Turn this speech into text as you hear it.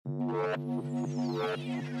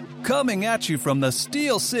Coming at you from the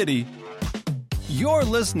Steel City, you're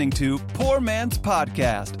listening to Poor Man's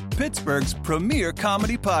Podcast, Pittsburgh's premier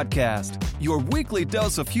comedy podcast. Your weekly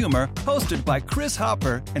dose of humor, hosted by Chris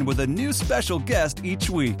Hopper and with a new special guest each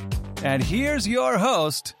week. And here's your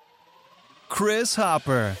host, Chris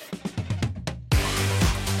Hopper.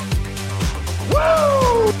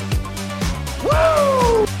 Woo!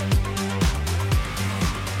 Woo!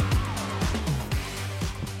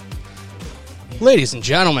 Ladies and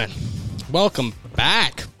gentlemen, welcome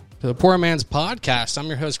back to the Poor Man's Podcast. I'm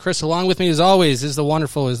your host, Chris. Along with me, as always, is the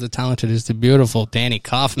wonderful, is the talented, is the beautiful Danny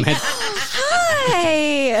Kaufman.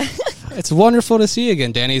 Hi. It's wonderful to see you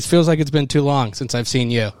again, Danny. It feels like it's been too long since I've seen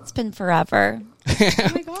you. It's been forever. Oh,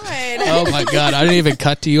 my God. Oh, my God. I didn't even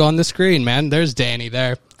cut to you on the screen, man. There's Danny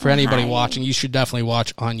there. For anybody Hi. watching, you should definitely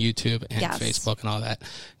watch on YouTube and Yes. Facebook and all that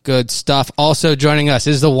good stuff. Also joining us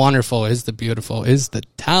is the wonderful, is the beautiful, is the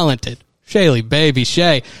talented Shaylee, baby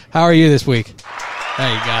Shay. How are you this week?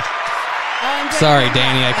 There you go. Sorry,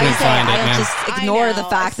 Danny, I couldn't find it, man. Just ignore the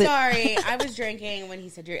fact that Sorry, I was drinking when he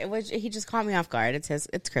said he just caught me off guard.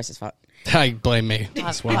 It's Chris's fault. I blame me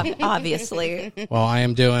as well. obviously. Well, I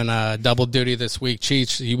am doing double duty this week.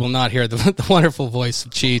 Cheech, you will not hear the wonderful voice of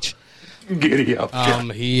Cheech. Giddy up.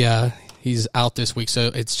 He's out this week,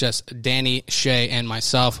 so it's just Danny, Shay, and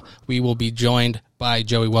myself. We will be joined by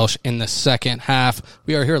Joey Welsh in the second half.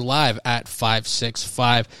 We are here live at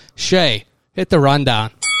 565. Shay, hit the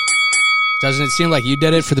rundown. Doesn't it seem like you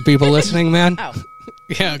did it for the people listening, man? Oh.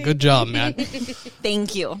 Yeah, good job, man.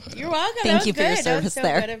 Thank you. You're welcome. Thank That you was for your good. service That was so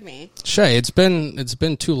there. good of me. Shay, it's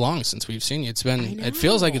been too long since we've seen you. It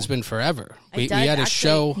feels like it's been forever. We does, had a actually.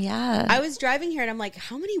 show. Yeah. I was driving here and I'm like,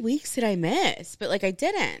 how many weeks did I miss? But like I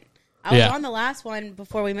didn't. I was Yeah. on the last one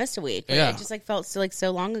before we missed a week. But Yeah. It just like felt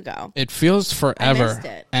so long ago. It feels forever. missed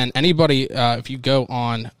it. And anybody, if you go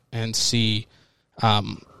on and see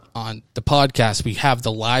on the podcast, we have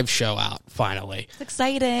the live show out finally. It's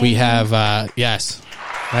exciting. We have, yes,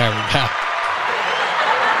 there we go.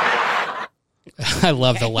 I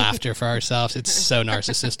love the laughter for ourselves. It's so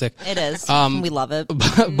narcissistic. It is. We love it.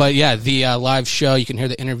 But yeah, the live show, you can hear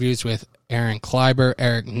the interviews with Aaron Kleiber,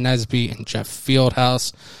 Eric Nesby, and Jeff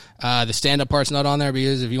Fieldhouse. The stand-up part's not on there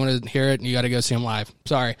because if you want to hear it, you got to go see him live.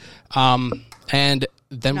 Sorry. And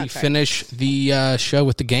then we finish the show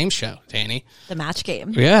with the game show, Danny. The match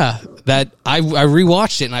game. Yeah, that I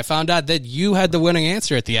rewatched it and I found out that you had the winning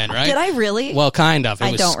answer at the end, right? Did I really? Well, kind of. It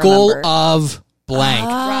I was don't School remember. of Blank.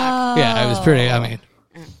 Rock. Yeah, it was pretty. I mean,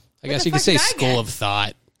 I guess the you could fuck say did I School get? of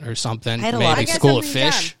Thought or something. I had a lot Maybe of- I got School of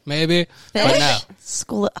something Fish, down. maybe. Fish? But no.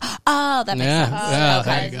 School. Oh, that makes Yeah, sense. yeah, That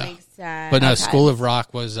there you does go. make sense. But no, Okay. School of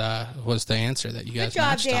Rock was the answer that you guys Good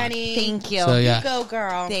job, matched on. Danny. Thank you. So yeah, Go,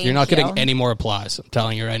 girl. Thank you're not you. getting any more applause. I'm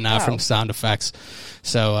telling you right now Oh. from sound effects.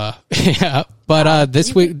 So yeah, but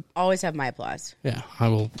this week, Always have my applause. yeah, I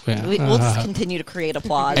will. Yeah. We'll just continue to create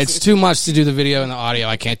applause. It's too much to do the video and the audio.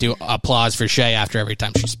 I can't do applause for Shay after every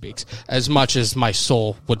time she speaks, as much as my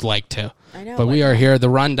soul would like to. I know, But we but- are here, the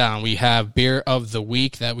rundown. We have beer of the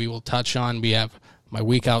week that we will touch on. We have my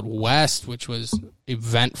week out west, which was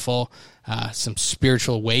eventful. Some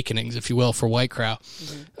spiritual awakenings, if you will, for White Crow.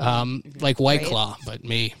 Like White Claw, but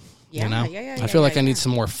me. Yeah, you know? yeah, I feel like I yeah. need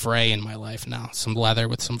some more fray in my life now. Some leather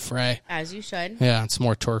with some fray. As you should. Yeah, it's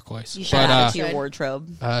more turquoise. you should But, add it to your wardrobe.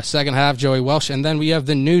 second half, Joey Welsh. And then we have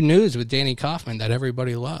the new news with Danny Kaufman that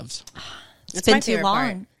everybody loves. It's my been too favorite long.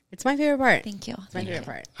 part. It's my favorite part. Thank you. It's my favorite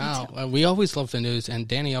part. Oh, we always love the news, and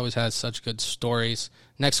Danny always has such good stories.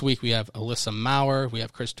 Next week, we have Alyssa Maurer. We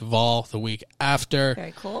have Chris Duvall the week after.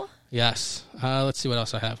 Very cool. Yes. Let's see what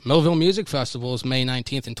else I have. Millville Music Festival is May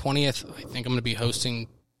 19th and 20th. I think I'm going to be hosting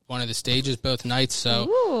one of the stages both nights, so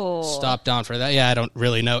Ooh. stop down for that. Yeah, I don't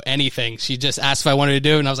really know anything. She just asked if I wanted to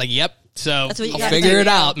do it, and I was like, yep. So That's what you I'll gotta figure do. it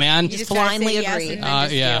out, man. You just gotta blindly say yes agree. and then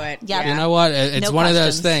just Yeah. do it. Yeah. You know what? It's No one of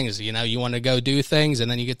questions. those things. You know, you want to go do things,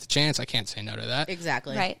 and then you get the chance. I can't say no to that.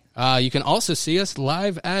 Exactly. Right. You can also see us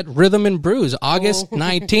live at Rhythm and Brews, August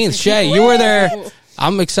 19th. Shay, you were there.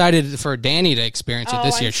 I'm excited for Danny to experience it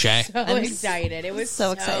this year, Shay. So excited. It was so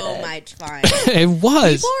so excited. much fun. It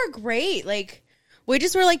was. People are great. Like, we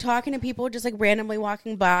just were like talking to people just like randomly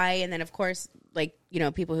walking by, and then of course like, you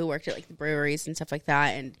know, people who worked at like the breweries and stuff like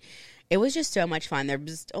that, and it was just so much fun. There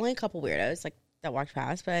was only a couple weirdos like that walked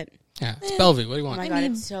past, but Yeah, it's Bellevue. What do you oh want? my I god,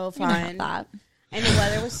 mean, it's so You know fun. that. And the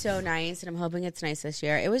weather was so nice, and I'm hoping it's nice this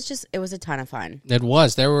year. It was a ton of fun. It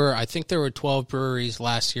was. I think there were 12 breweries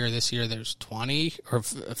last year. This year there's 20 or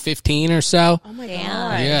 15 or so. Oh my Damn.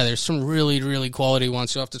 god. Yeah, there's some really, really quality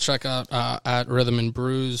ones. You'll have to check out at Rhythm and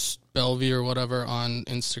Brews Bellevue or whatever on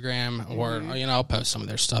Instagram, or I'll post some of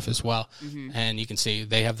their stuff as well. And you can see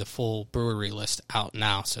they have the full brewery list out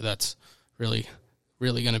now, so that's really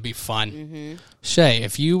going to be fun. Shay,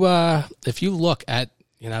 if you look at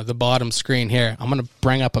the bottom screen here, I'm going to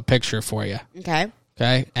bring up a picture for you. Okay.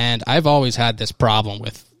 And I've always had this problem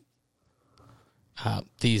with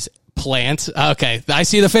these plants. Okay, I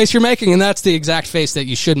see the face you're making, and that's the exact face that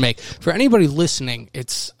you should make. For anybody listening,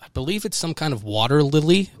 I believe it's some kind of water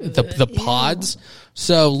lily, the pods.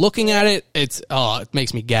 So looking at it, it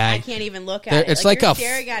makes me gag. I can't even look at it. It's like you're a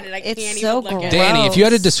staring at it. I it's can't so even look at Danny, it. if you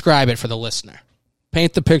had to describe it for the listener,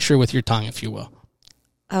 paint the picture with your tongue, if you will.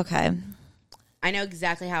 Okay. I know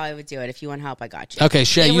exactly how I would do it. If you want help, I got you. Okay,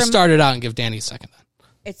 Shay, you start it out and give Danny a second then.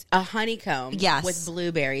 It's a honeycomb with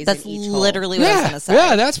blueberries That's in each hole. literally what I was going to say.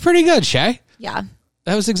 Yeah, that's pretty good, Shay. Yeah.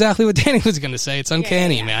 That was exactly what Danny was going to say. It's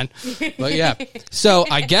uncanny, man. But yeah. So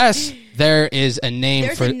I guess there is a name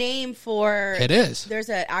There's a name for... It is. There's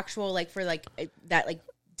an actual, for that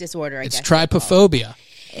disorder, I guess. It's trypophobia.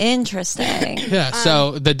 Interesting. Yeah,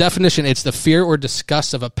 so the definition, it's the fear or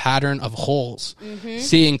disgust of a pattern of holes.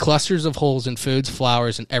 Seeing clusters of holes in foods,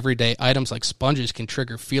 flowers, and everyday items like sponges can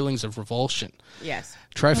trigger feelings of revulsion. Yes.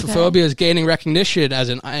 Trypophobia is gaining recognition as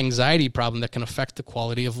an anxiety problem that can affect the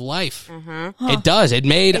quality of life. It does.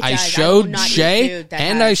 I showed Shay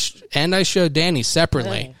and I showed Danny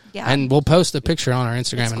separately. Yeah. And we'll post a picture on our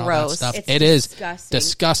Instagram It's and all gross. that stuff. It's It is disgusting.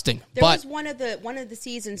 disgusting. There But was one of the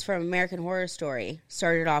seasons from American Horror Story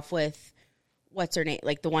started off with, what's her name?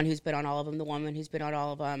 Like the one who's been on all of them, the woman who's been on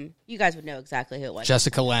all of them. You guys would know exactly who it was.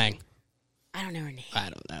 Jessica Lange. I don't know her name. I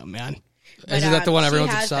don't know, man. But, Isn't that the one she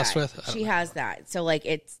everyone's has obsessed that. with? She has that. So I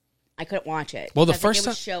couldn't watch it. Well, the Because, first it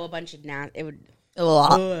time- would show a bunch of it would.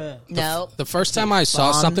 No. The first time I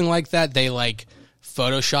saw something like that, they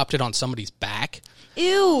photoshopped it on somebody's back.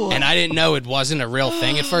 Ew. And I didn't know it wasn't a real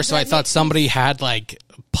thing at first, so I thought somebody had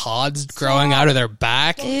pods growing out of their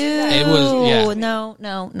back. Ew. It was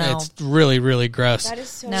No. It's really, really gross. That is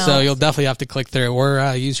so. No. So you'll definitely have to click through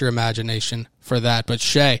or use your imagination for that. But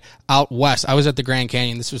Shay, out west, I was at the Grand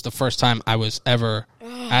Canyon. This was the first time I was ever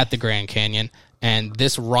at the Grand Canyon, and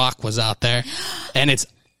this rock was out there, and it's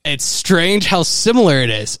strange how similar it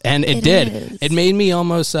is, and it did. is. It made me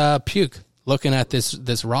almost puke looking at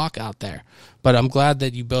this rock out there. But I'm glad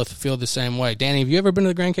that you both feel the same way. Danny, have you ever been to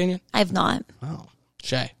the Grand Canyon? I've not. Oh,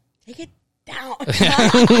 Shay. Take it down.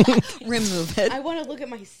 Remove it. I want to look at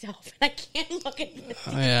myself, and I can't look at this.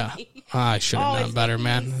 Yeah, I should have known it's better,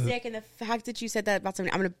 making me man. Sick, and the fact that you said that about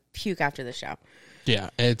something, I'm gonna puke after the show.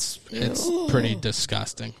 Yeah, it's pretty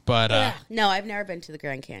disgusting. But No, I've never been to the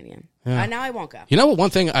Grand Canyon. Now I won't go. you know what?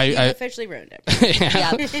 One thing I Officially ruined it.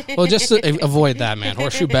 Yeah. well, just to avoid that, man.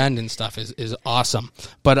 Horseshoe Bend and stuff is awesome.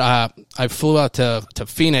 But I flew out to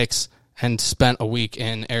Phoenix and spent a week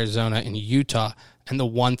in Arizona and Utah. And the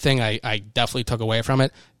one thing I definitely took away from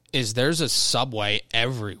it is there's a Subway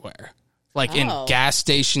everywhere. In gas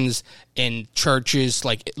stations, in churches,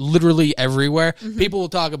 literally everywhere. People will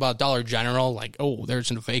talk about Dollar General,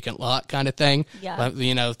 there's a vacant lot kind of thing. Yeah.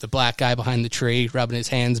 The black guy behind the tree rubbing his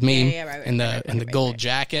hands meme right, in the gold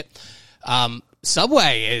jacket.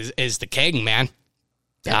 Subway is the king, man.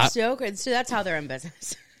 That's so good. So that's how they're in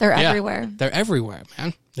business. They're Yeah, everywhere. They're everywhere,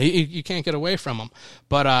 man. You can't get away from them.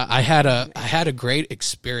 But I had a great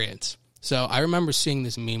experience. So I remember seeing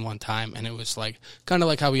this meme one time, and it was kind of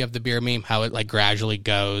like how we have the beer meme, how it gradually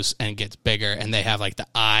goes and gets bigger, and they have the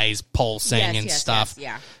eyes pulsing and stuff. Yes,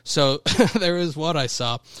 yeah. So there was one I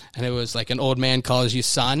saw, and it was an old man calls you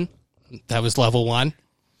son. That was level 1.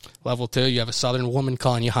 Level 2, you have a southern woman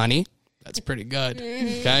calling you honey. That's pretty good.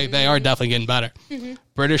 Okay, they are definitely getting better.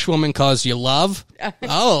 British woman calls you love.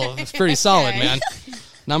 Oh, that's pretty solid, man.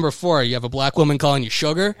 Number 4, you have a black woman calling you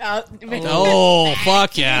sugar. Oh,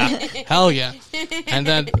 fuck yeah. Hell yeah. And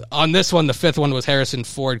then on this one, the 5th one was Harrison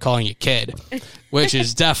Ford calling you kid, which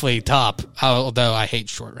is definitely top, although I hate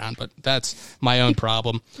short round, but that's my own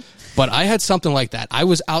problem. But I had something like that. I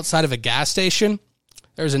was outside of a gas station.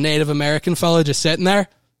 There was a Native American fella just sitting there.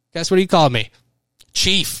 Guess what he called me?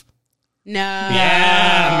 Chief. No.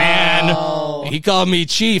 Yeah, man. He called me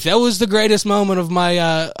Chief. That was the greatest moment of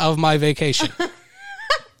my vacation.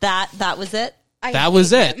 That was it? That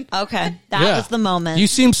was it. Okay. That was the moment. You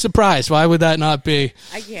seem surprised. Why would that not be?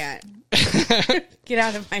 I can't. Get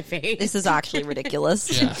out of my face. This is actually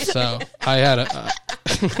ridiculous. Yeah, so I had a...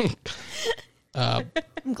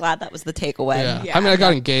 I'm glad that was the takeaway. yeah. I mean, I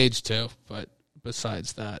got engaged too, but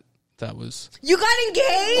besides that, that was... You got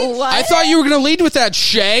engaged? What? I thought you were going to lead with that,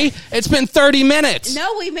 Shay. It's been 30 minutes.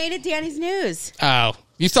 No, we made it Danny's news. Oh,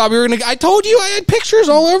 You thought we were gonna? I told you I had pictures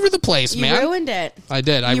all over the place, You man. ruined it. I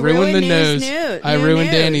did. I You ruined the ruined news. I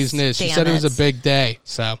ruined Danny's news. She Damn said it was a it. big day.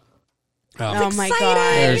 So, Oh my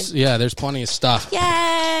exciting. god! there's plenty of stuff. Yay!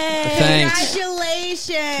 Thanks.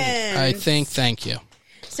 Congratulations! Thank you.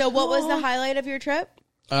 So, what was the highlight of your trip?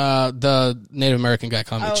 The Native American guy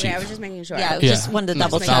called me Oh, chief. okay, I was just making sure. Yeah, just wanted to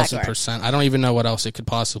double check. 1,000%. I don't even know what else it could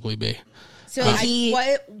possibly be. So,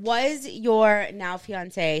 what was your now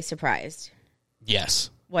fiance surprised? Yes.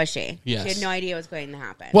 Was she? Yes. She had no idea what was going to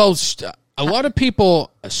happen. Well, a lot of people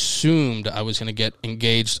assumed I was going to get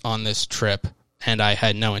engaged on this trip, and I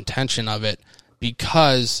had no intention of it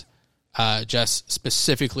because Jess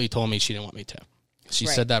specifically told me she didn't want me to. She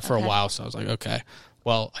said that for a while, so I was like, okay,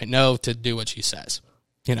 well, I know to do what she says.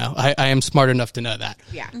 You know, I am smart enough to know that.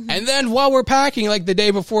 Yeah. And then while we're packing, like the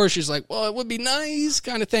day before, she's like, well, it would be nice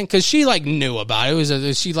kind of thing. Because she, like, knew about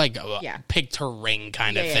it. She, like, picked her ring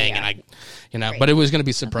kind of thing. Yeah. And but it was going to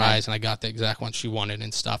be a surprise, and I got the exact one she wanted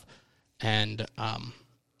and stuff. And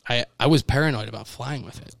I was paranoid about flying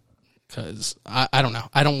with it. Because, I don't know.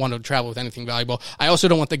 I don't want to travel with anything valuable. I also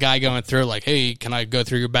don't want the guy going through, like, hey, can I go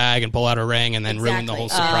through your bag and pull out a ring and then ruin the whole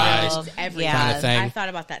surprise? Everything. Kind of thing. I thought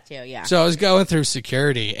about that too, yeah. So I was going through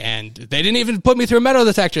security, and they didn't even put me through a metal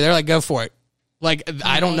detector. They're like, go for it. Like,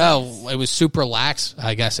 I don't know. It was super lax,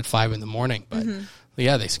 I guess, at 5 a.m. But,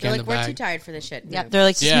 yeah, they scanned the bag. We're too tired for this shit. Yep, they're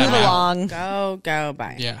like, smooth along. Go,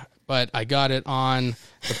 bye. Yeah, but I got it on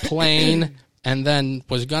the plane and then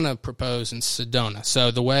was going to propose in Sedona.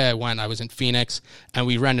 So the way I went, I was in Phoenix, and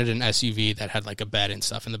we rented an SUV that had, like, a bed and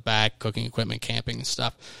stuff in the back, cooking equipment, camping and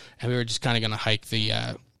stuff. And we were just kind of going to hike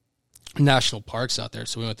the national parks out there.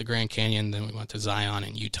 So we went to Grand Canyon, then we went to Zion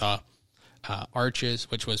in Utah.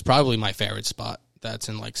 Arches, which was probably my favorite spot. That's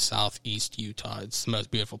in, like, southeast Utah. It's the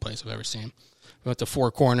most beautiful place I've ever seen. We went to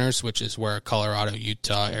Four Corners, which is where Colorado,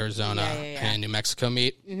 Utah, Arizona, and New Mexico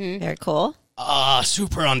meet. Very cool.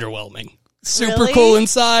 Super underwhelming. Super Really? cool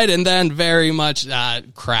inside, and then very much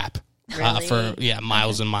crap Really? for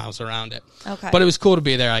miles and miles around it. Okay. But it was cool to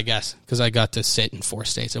be there, I guess, because I got to sit in 4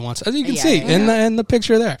 states at once, as you can see in the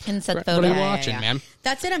picture there. Inside What photo. are you watching, man?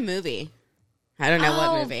 That's in a movie. I don't know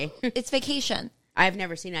what movie. It's Vacation. I've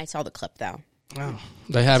never seen it. I saw the clip, though. Oh,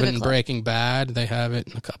 they have it in clip. Breaking Bad. They have it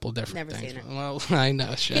in a couple different Never things. seen it. Well, I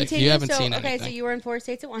know, Shay. Continue. You haven't So, seen okay, anything. so you were in 4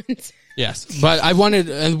 states at once. Yes, but I wanted,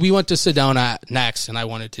 and we went to Sedona next, and I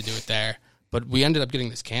wanted to do it there. But we ended up getting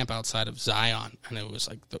this camp outside of Zion, and it was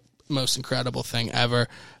like the most incredible thing ever.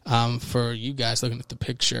 For you guys looking at the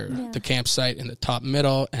picture, the campsite in the top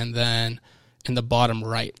middle, and then in the bottom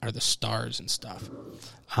right are the stars and stuff.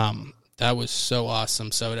 That was so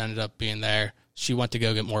awesome. So it ended up being there. She went to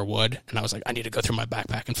go get more wood, and I was like, I need to go through my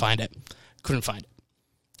backpack and find it. Couldn't find it.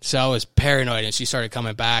 So I was paranoid, and she started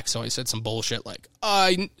coming back, so I said some bullshit like,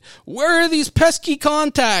 where are these pesky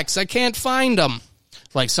contacts? I can't find them.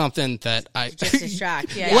 Like something that I... Just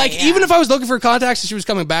distract. Yeah, like, yeah. even if I was looking for contacts and she was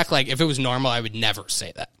coming back, like, if it was normal, I would never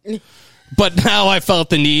say that. But now I felt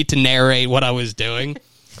the need to narrate what I was doing.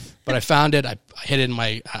 But I found it. I hid it in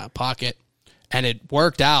my pocket, and it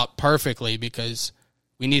worked out perfectly because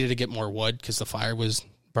we needed to get more wood because the fire was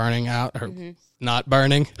burning out, or not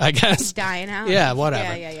burning, I guess. Dying out. Yeah,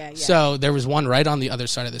 whatever. Yeah. So there was one right on the other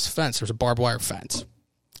side of this fence. There was a barbed wire fence.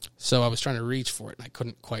 So I was trying to reach for it, and I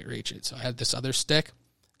couldn't quite reach it. So I had this other stick,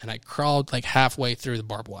 and I crawled like halfway through the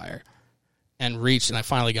barbed wire and reached, and I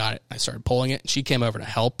finally got it. I started pulling it, and she came over to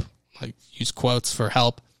help, like use quotes for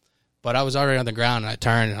help. But I was already on the ground, and I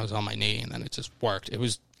turned, and I was on my knee, and then it just worked. It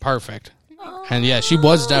was perfect. And, yeah, she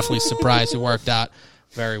was definitely surprised. It worked out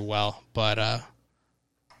very well. But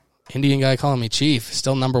Indian guy calling me chief,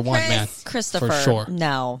 still number one, man. Christopher. For sure.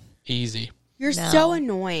 No. Easy. You're No. so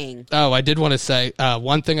annoying. Oh, I did want to say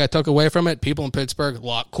one thing I took away from it. People in Pittsburgh, a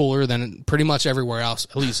lot cooler than pretty much everywhere else.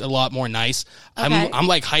 At least a lot more nice. Okay. I'm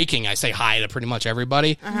like hiking. I say hi to pretty much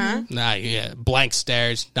everybody. Nah, yeah, blank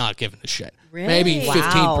stares, not giving a shit. Really? Maybe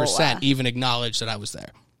Wow. 15% even acknowledged that I was there.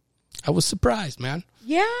 I was surprised, man.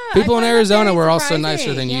 Yeah. People I in find that Arizona very were also surprising.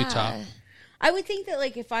 nicer than Utah. I would think that,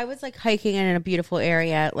 like, if I was, like, hiking in a beautiful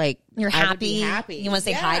area, like, You're I would be happy. You want to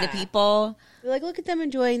say hi to people. Like, look at them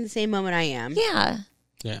enjoying the same moment I am. Yeah.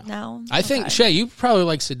 Yeah. No. I think, Shay, you probably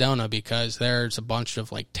like Sedona because there's a bunch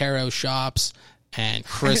of like tarot shops and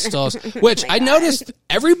crystals, which I noticed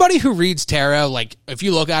everybody who reads tarot, like if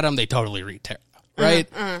you look at them, they totally read tarot, right?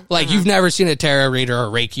 Like you've never seen a tarot reader or a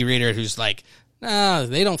Reiki reader who's like, no,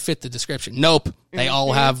 they don't fit the description. Nope. They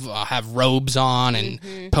all have robes on and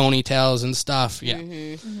ponytails and stuff.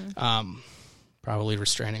 Yeah. Probably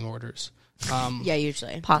restraining orders. Yeah,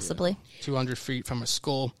 usually. Possibly. 200 feet from a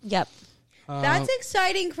school. Yep. That's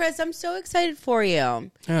exciting, Chris. I'm so excited for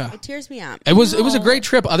you. Yeah. It tears me up. It was a great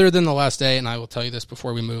trip other than the last day, and I will tell you this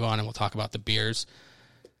before we move on and we'll talk about the beers.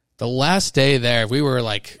 The last day there, we were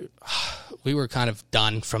kind of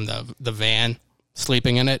done from the van,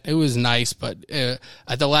 sleeping in it. It was nice, but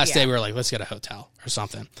at the last day we were like, let's get a hotel or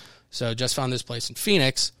something. So just found this place in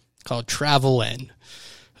Phoenix called Travel Inn.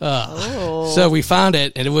 So we found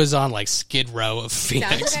it, and it was on like Skid Row of Phoenix,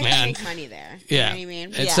 Sounds like I man. make money there. Yeah, You know what I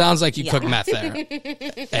mean? it sounds like you cook meth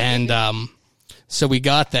there. And so we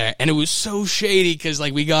got there, and it was so shady because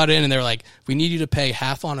like we got in, and they were like, "We need you to pay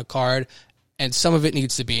half on a card, and some of it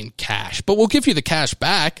needs to be in cash, but we'll give you the cash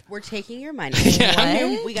back." We're taking your money.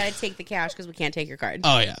 What? We got to take the cash because we can't take your card.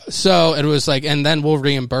 Oh yeah. So it was like, and then we'll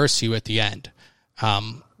reimburse you at the end.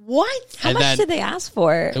 What? How And much then- did they ask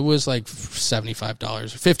for? It was like $75,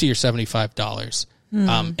 $50 or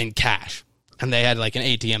 $75 in cash, and they had like an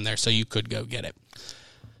ATM there, so you could go get it.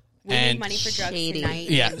 We And- need money for drugs Shady. tonight.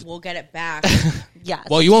 Yeah. And we'll get it back. Yes.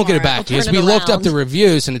 Well, you won't get it Tomorrow. back We'll because turn we it looked up around. the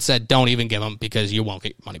reviews and it said don't even give them because you won't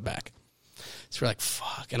get your money back. So we're like,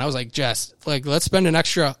 fuck. And I was like, Jess, like, let's spend an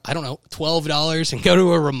extra, I don't know, $12 and go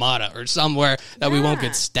to a Ramada or somewhere that we won't Yeah.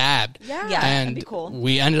 get stabbed. Yeah. Yeah. And that'd be cool.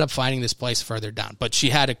 we ended up finding this place further down. But she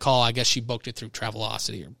had to call. I guess she booked it through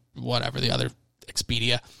Travelocity or whatever, the other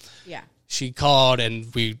Expedia. Yeah. She called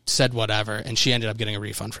and we said whatever, and she ended up getting a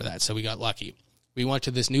refund for that. So we got lucky. We went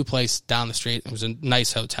to this new place down the street. It was a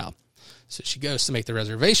nice hotel. So she goes to make the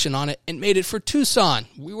reservation on it and made it for Tucson.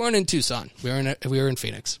 We weren't in Tucson. We were in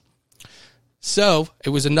Phoenix. So it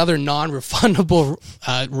was another non-refundable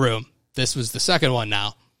room. This was the second one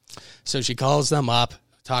now. So she calls them up,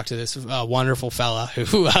 talked to this wonderful fella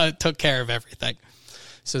who took care of everything.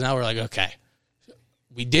 So now we're like, okay.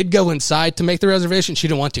 We did go inside to make the reservation. She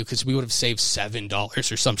didn't want to because we would have saved $7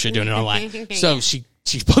 or some shit doing it online. So she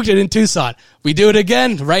booked it in Tucson. We do it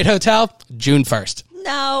again. Right hotel, June 1st.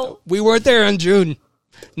 No. We weren't there in June.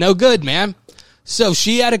 No good, man. So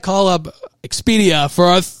she had to call up Expedia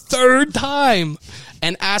for a third time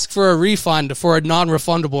and ask for a refund for a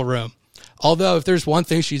non-refundable room. Although if there's one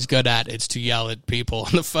thing she's good at, it's to yell at people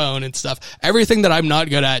on the phone and stuff. Everything that I'm not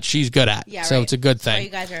good at, she's good at. Yeah, So right. it's a good That's why thing. you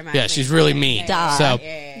guys are Yeah, imagining she's really it. mean. Duh. So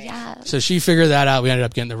Yeah. so she figured that out. We ended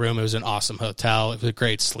up getting the room. It was an awesome hotel. It was a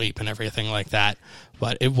great sleep and everything like that.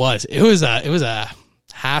 But it was a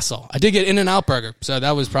hassle. I did get In-N-Out Burger, so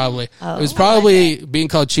that was probably being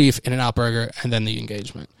called Chief, In-N-Out Burger, and then the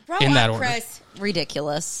engagement Grow in that up, order. Chris.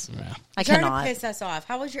 Ridiculous. Yeah. I Trying cannot. to piss us off.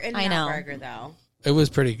 How was your I In-N-Out know. burger, though? It was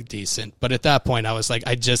pretty decent, but at that point, I was like,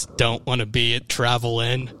 I just don't want to be at Travel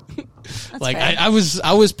Inn. Like fair. I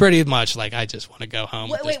was pretty much like, I just want to go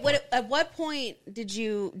home. at this Wait, point. at what point did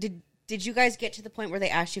you guys get to the point where they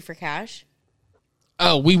asked you for cash?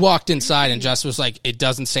 Oh, we walked inside and Jess was like, it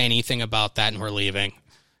doesn't say anything about that, and we're leaving.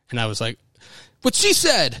 And I was like, what she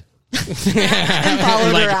said. And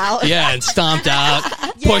followed her out. Yeah, and stomped out.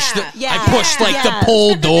 I pushed Yeah. the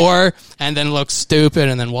pull door and then looked stupid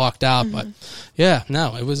and then walked out. But yeah,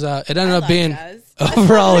 no, it was it ended up being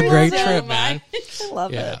overall a great so trip, much. man. I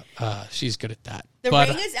love Yeah, it. she's good at that. The But,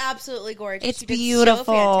 ring is absolutely gorgeous. It's You did beautiful.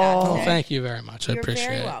 So fantastic. oh, thank you very much. I You're appreciate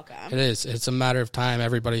very it. welcome. It is. It's a matter of time.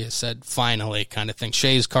 Everybody has said finally kind of thing.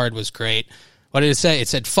 Shay's card was great. What did it say? It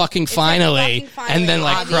said fucking finally, fucking finally, and then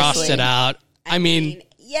like crossed obviously. it out. I mean,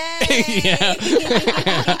 yay! yeah.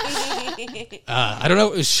 I don't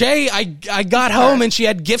know. Shay, I got home and she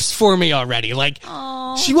had gifts for me already. Like,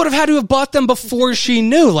 she would have had to have bought them before she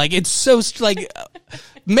knew. Like, it's so, like,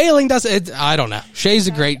 mailing doesn't, I don't know. Shay's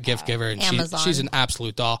a great gift giver and Amazon. she's an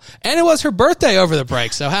absolute doll. And it was her birthday over the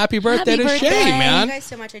break, so happy birthday to birthday. Shay, Thank you man. guys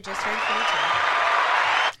so much. I just turned 22.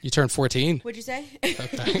 You turned 14? What'd you say?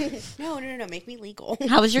 No. Make me legal.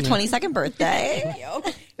 How was your 22nd birthday? Thank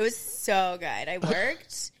you. It was so good. I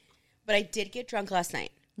worked, but I did get drunk last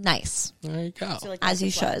night. Nice. There you go. So, like, As that's a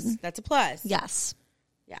you plus. should. That's a plus. Yes.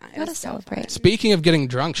 Yeah. It Gotta was so celebrate. fun. Speaking of getting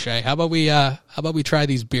drunk, Shay, how about we try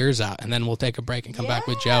these beers out and then we'll take a break and come back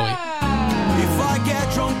with Joey. If I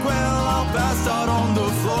get drunk, well, I'll pass out on the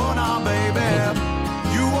floor now, baby.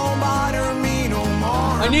 You won't bother me no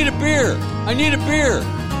more. I need a beer.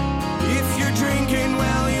 If you're drinking,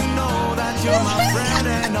 well, you know that you're my friend,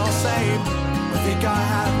 and I'll say, I think I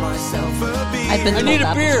have myself a beer. I've been told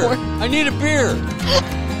that before. I need a beer.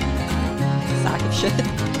 Sack of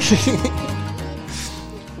shit.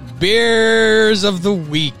 Beers of the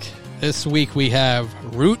week. This week we have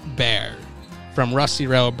Root Bear from Rusty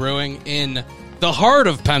Rail Brewing in the heart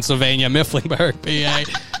of Pennsylvania, Mifflinburg, PA,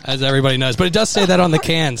 as everybody knows. But it does say that on the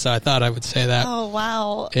can, so I thought I would say that. Oh,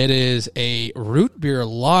 wow. It is a root beer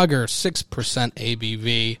lager,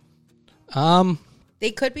 6% ABV.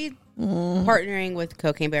 They could be partnering with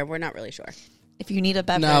Cocaine Bear. We're not really sure. If you need a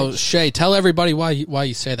beverage. Now, Shay, tell everybody why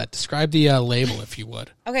you say that. Describe the label, if you would.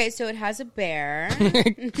 Okay, so it has a bear.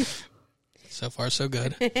 So far, so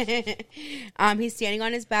good. He's standing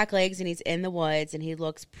on his back legs and he's in the woods and he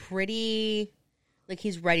looks pretty like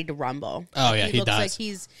he's ready to rumble. Oh yeah, he looks does.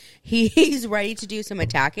 like he's ready to do some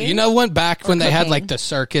attacking. You know when they had cocaine. like the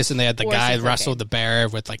circus and they had the Or guy some wrestle cocaine. the bear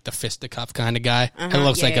with like the fisticuff kind of guy? It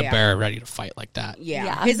looks Yeah, like yeah, a yeah. bear ready to fight like that.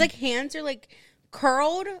 Yeah. His like hands are like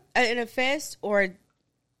curled in a fist or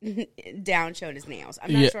down showing his nails.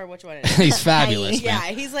 I'm not sure which one it is. He's fabulous, Yeah,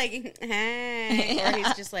 man. he's like, hey, or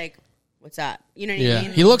he's just like, what's up? You know what Yeah, I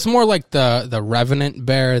mean? he looks more like the Revenant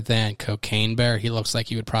bear than Cocaine Bear. He looks like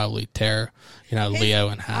he would probably tear, Leo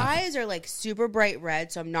in half. Eyes are like super bright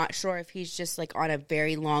red, so I'm not sure if he's just like on a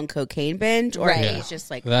very long cocaine binge or Right. if Yeah. he's just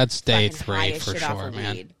like That's day fucking 3 high as for shit off sure, of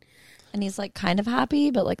man. weed. And he's like kind of happy,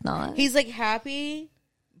 but like not. He's like happy,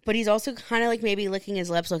 but he's also kind of like maybe licking his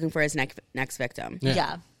lips, looking for his next victim. Yeah.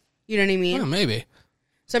 Yeah. You know what I mean? Oh, maybe.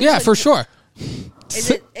 So I'm Yeah, just, for like,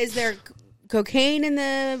 sure. Is there cocaine in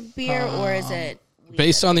the beer or is it weed?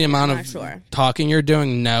 Based on the amount I'm of not sure. talking you're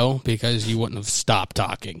doing, no, because you wouldn't have stopped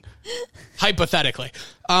talking. Hypothetically.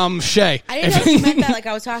 Shay. I didn't know if you meant that like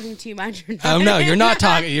I was talking too much or not. Oh, no, you're not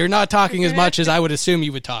talking. You're not talking as much as I would assume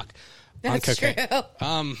you would talk on That's cocaine.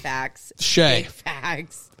 true. Facts. Shay. Big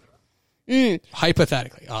facts.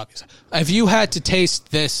 Hypothetically, obviously. If you had to taste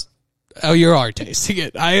this, you are tasting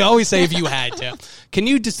it. I always say if you had to. Can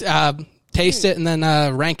you just taste it and then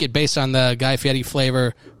rank it based on the Guy Fieri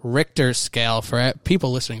flavor Richter scale for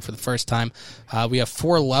people listening for the first time? We have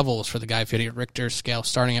 4 levels for the Guy Fieri Richter scale.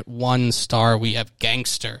 Starting at 1 star, we have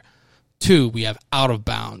Gangster. 2, we have Out of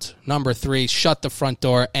Bounds. Number 3, Shut the Front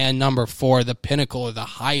Door. And number 4, the pinnacle or the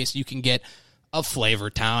highest you can get of Flavor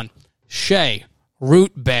Town. Shay,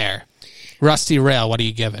 Root Bear. Rusty Rail, what do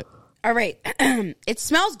you give it? All right. It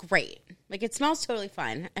smells great. Like, it smells totally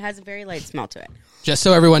fine. It has a very light smell to it. Just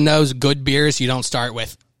so everyone knows, good beers, you don't start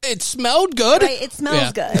with, it smelled good. Right, it smells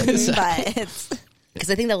Yeah. good, but it's Because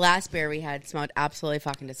I think the last beer we had smelled absolutely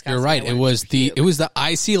fucking disgusting. You're right. I It wanted was to the puke.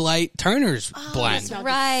 Icy Light Turner's blend. It smelled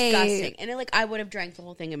Right. disgusting. And it, I would have drank the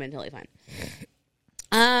whole thing and been totally fine.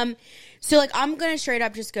 So, I'm going to straight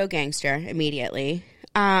up just go Gangster immediately.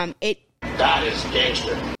 That is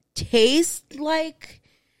gangster. Tastes like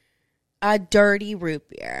a dirty root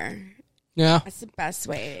beer. Yeah. That's the best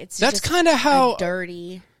way. It's That's just kind of how, a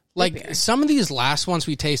dirty root like, beer. some of these last ones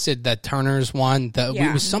we tasted, that Turner's one, it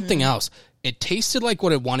Yeah. was something else. It tasted like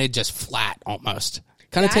what it wanted, just flat almost.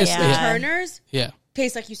 Kind of That- tasted. the Yeah. Turner's Yeah.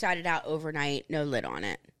 tastes like you sat it out overnight, no lid on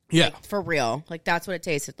it. Yeah. Like, for real. Like, that's what it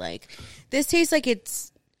tasted like. This tastes like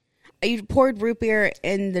you poured root beer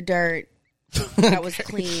in the dirt that was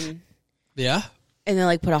clean Yeah. and then,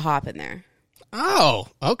 like, put a hop in there. Oh,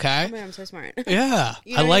 okay. Man, I'm so smart. Yeah.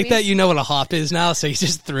 You know I what I like mean? that you know what a hop is now, so you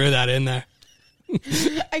just threw that in there.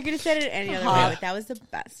 I could have said it any other way, but that was the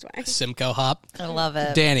best way. Simcoe hop. I love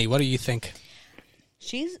it. Danny, what do you think?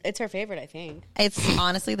 It's her favorite, I think. It's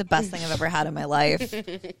honestly the best thing I've ever had in my life.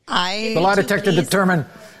 The lie detector please. determined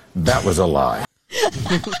that was a lie.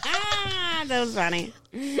 That was funny.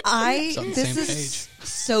 I on the this same is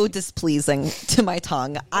so displeasing to my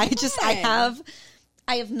tongue. I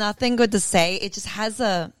have nothing good to say. It just has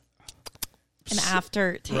an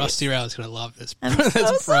aftertaste. Rusty Rail's going to love this, I'm this so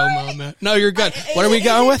pro sorry. moment. No, you're good. What are we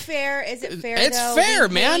going with? Is it fair? It's though? fair,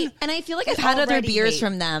 We man. hate- And I feel like I've We had other already beers hate.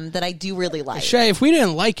 from them that I do really like. Shay, if we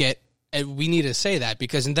didn't like it, we need to say that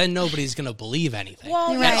because then nobody's going to believe anything.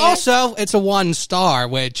 Well, And Right. also, it's a 1 star,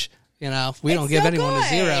 which, we don't It's give still anyone a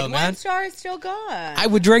 0, good. man. 1 star is still good. I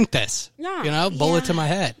would drink this. Yeah. Bullet to my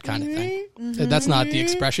head kind of thing. That's not the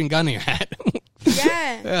expression gun in your head.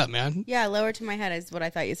 Yeah. Yeah, man. Yeah, lower to my head is what I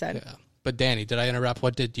thought you said. Yeah. But Danny, did I interrupt?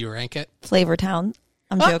 What did you rank it? Flavor Town.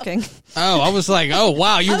 I'm joking. Oh, I was like, oh,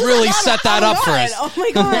 wow, you really set that up for us. Oh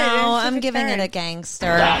my god. No, It's I'm such giving fair. it a gangster.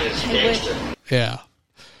 That is gangster. Yeah.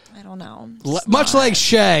 I don't know. Much like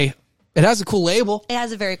Shay, it has a cool label. It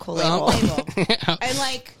has a very cool label. And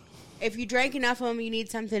like, if you drank enough of them, you need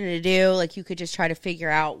something to do. Like, you could just try to figure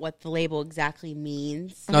out what the label exactly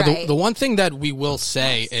means. Now, Right. the one thing that we will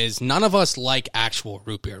say is none of us like actual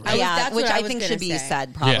root beer. Right? Yeah, That's which what I I was think gonna should be say.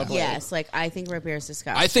 said probably. Yes, like I think root beer is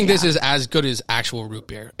disgusting. I think this is as good as actual root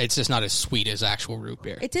beer. It's just not as sweet as actual root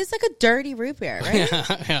beer. It tastes like a dirty root beer, right?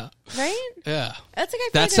 yeah. Right? Yeah. That's like I feel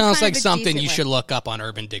That like sounds kind like of a something decent you way. should look up on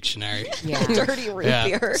Urban Dictionary. Yeah. Dirty root Yeah.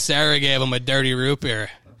 beer. Sarah gave him a dirty root beer.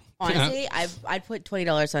 Honestly, I'd put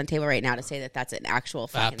 $20 on the table right now to say that that's an actual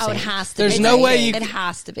fucking Oh, it thing. has to There's be. no way you It can-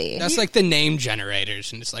 has to be. That's like the name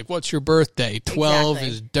generators, and it's like, what's your birthday? 12 Exactly.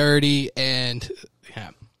 is dirty, and yeah.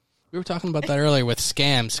 We were talking about that earlier with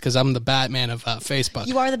scams because I'm the Batman of Facebook.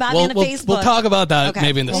 You are the Batman of Facebook. We'll talk about that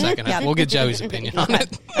maybe in the second half. Yeah. We'll get Joey's opinion on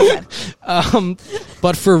it. Okay.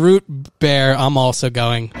 But for root beer, I'm also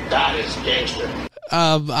going. That is gangster.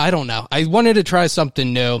 I don't know. I wanted to try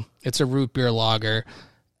something new. It's a root beer lager.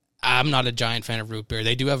 I'm not a giant fan of root beer.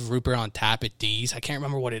 They do have root beer on tap at D's. I can't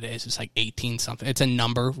remember what it is. It's like 18 something. It's a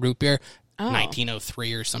number root beer,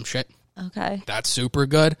 1903 or some shit. Okay. That's super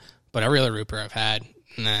good. But every other root beer I've had,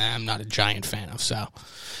 I'm not a giant fan of. So,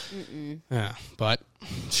 yeah. But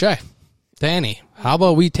Shay, Danny, how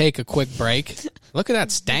about we take a quick break? Look at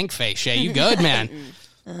that stank face, Shay. You good, man?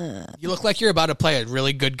 You look like you're about to play a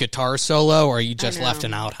really good guitar solo, or you just left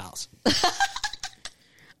an outhouse.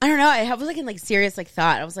 I don't know. I was like in like serious like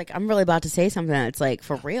thought. I was like, I'm really about to say something that's like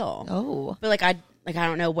for real. Oh. But like I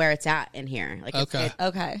don't know where it's at in here. Like Okay.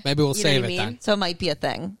 Okay. Maybe we'll You know save what I it mean? then. So it might be a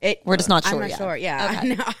thing. We're just not sure I'm not yet. sure. Yeah.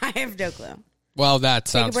 Okay. No, I have no clue. Well, that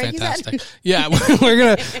sounds break, you said? fantastic. Yeah,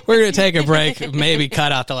 we're gonna take a break. Maybe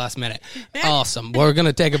cut out the last minute. Awesome. We're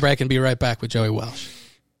gonna take a break and be right back with Joey Welsh.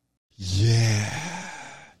 Yeah.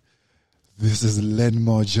 This is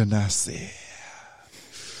Lenmo Janassi.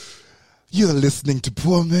 You're listening to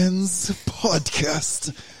Poor Man's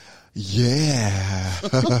Podcast. Yeah.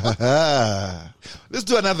 Let's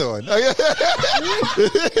do another one.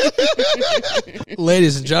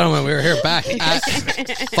 Ladies and gentlemen, we're here back at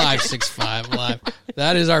 565 Live.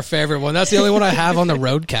 That is our favorite one. That's the only one I have on the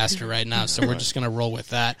Roadcaster right now, so we're just going to roll with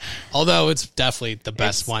that. Although it's definitely the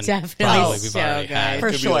best one definitely probably we've so already good. had. For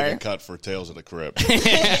Could sure. be like a cut for Tales of the Crypt.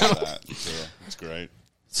 It's great.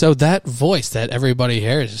 So that voice that everybody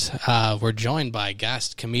hears, we're joined by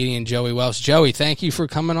guest comedian Joey Welsh. Joey, thank you for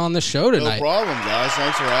coming on the show No tonight. problem, guys.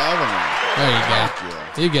 Thanks for having There you go. me.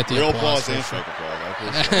 Yeah. You get the Real applause. applause and fake applause. I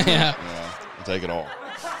appreciate it. Yeah. I'll take it all.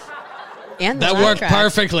 And the That laugh worked track.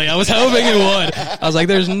 perfectly. I was hoping it would. I was like,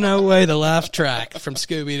 there's no way the laugh track from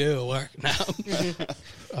Scooby-Doo will work now.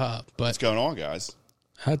 But What's going on, guys?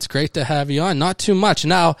 That's great to have you on. Not too much.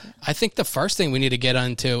 Now, I think the first thing we need to get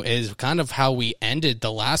into is kind of how we ended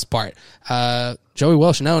the last part. Joey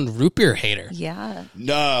Welsh, known root beer hater. Yeah.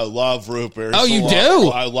 No, love root beer. Oh, you It's a do?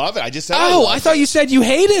 lot. I love it. I just said Oh, love I thought it. you said you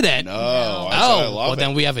hated it. No, I said I love well, it.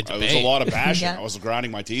 then we have a It was debate. a lot of passion. Yeah. I was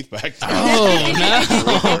grinding my teeth back there Oh,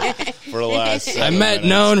 no. for the last I 7 met minutes.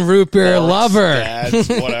 known root beer Forks, lover. dads,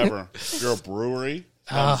 whatever. If you're a brewery,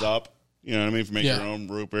 thumbs up. You know what I mean? For making Yeah. your own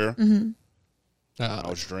root beer. I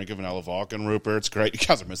was drinking vanilla vodka and root beer. It's great. You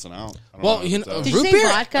guys are missing out. I don't Well, you know, Did you root say beer,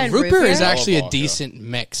 vodka and root root beer beer? is actually a Vodka. decent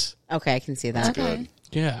mix. Okay, I can see that. good.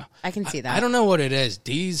 Yeah. I can see that. I don't know what it is.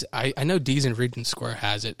 D's, I know D's in Regent Square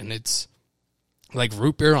has it, and it's like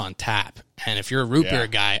root beer on tap. And if you're a root Yeah. beer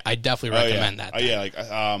guy, I definitely recommend that. Oh yeah, like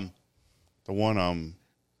the one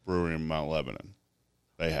brewery in Mount Lebanon,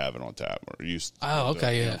 they have it on tap. Or used. Oh,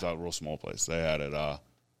 okay, you know, yeah. it's a real small place. They had it.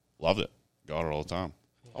 Loved it. Got it all the time.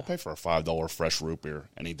 I'll pay for a $5 fresh root beer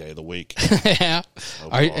any day of the week. Yeah.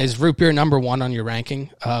 Is root beer number one on your ranking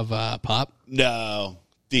of pop? No,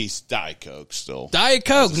 these Diet Coke still. Diet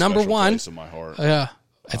Coke, Has a number special one. place in my heart. Yeah.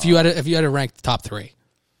 If you had to rank the top three,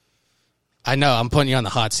 I know I'm putting you on the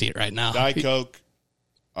hot seat right now. Diet Coke.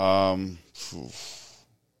 I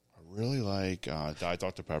really like Diet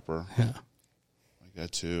Dr Pepper. Yeah. Like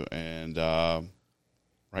that too, and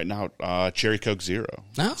right now Cherry Coke Zero.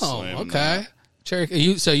 Oh, Slamming okay. that.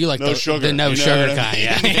 Cherry, so you like No the sugar, the no you know sugar what I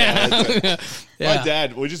kind? mean? Yeah. Yeah. My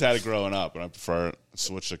dad, we just had it growing up, and I prefer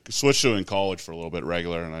switch to in college for a little bit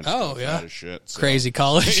regular, and I just got fat as shit. So. Crazy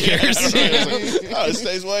college Yeah, years. right. It's like, it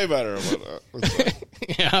stays way better.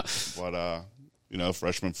 Yeah. But you know,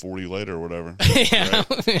 freshman 40 later or whatever. Yeah.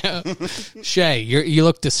 Yeah. Shay, you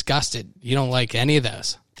look disgusted. You don't like any of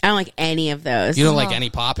those. I don't like any of those. You don't like any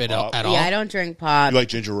pop at all? Yeah, I don't drink pop. You like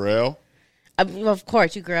ginger ale? Well, of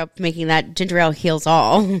course, you grew up making that ginger ale heals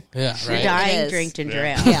all. Yeah, You're right. dying, It is. drink ginger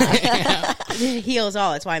Yeah. ale. It heals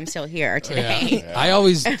all. That's why I'm still here today. Yeah. I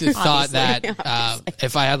always thought that Obviously.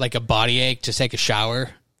 if I had like a body ache, just take a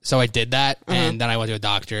shower. So I did that, and then I went to a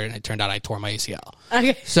doctor, and it turned out I tore my ACL.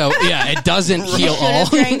 Okay. So yeah, it doesn't heal Should all. have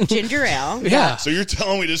drank ginger ale. Yeah. So you're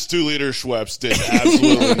telling me this 2-liter Schweppes did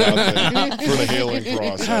absolutely nothing for the healing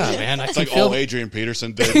process? Yeah, man, I It's can like feel all Adrian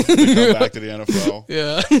Peterson did to come back to the NFL.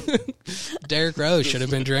 Yeah. Derrick Rose should have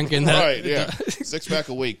been drinking that. Right, yeah. 6-pack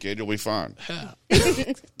a week, kid. You'll be fine.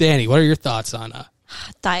 Danny, what are your thoughts on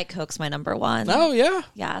Diet Coke's my number one. Oh, yeah.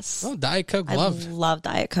 Yes. Oh, Diet Coke I loved. love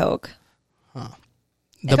Diet Coke.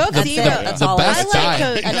 Coke Zero. That's the all best I like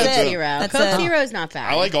diet. Coke That's it. Zero. That's Coke it. Zero's not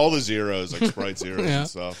bad. I like all the zeros, like Sprite Zeros Yeah. and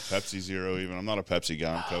stuff. Pepsi Zero, even. I'm not a Pepsi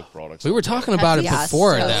guy. I'm Coke products. We were talking about it Yes,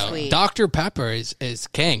 before, so though. sweet. Dr. Pepper is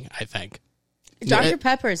king, I think. Dr.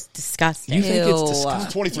 Pepper is disgusting. You think it's Ew.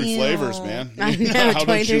 disgusting? 23 flavors, man. I know, How don't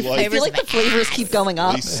 23 you like I feel like the flavors keep going at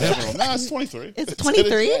up. least 7 of them? No, it's 23. Is it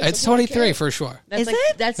 23? It's 23 for sure. That's Is like,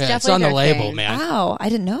 it? That's Yeah, definitely it's on the their label, thing. man. Wow, I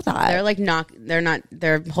didn't know that. They're like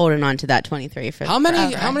they're holding on to that 23 for How many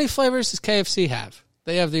forever. how many flavors does KFC have?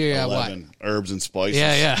 They have the what? 11 herbs and spices.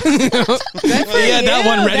 Yeah, yeah. Good for Yeah, that you.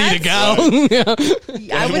 one ready to go.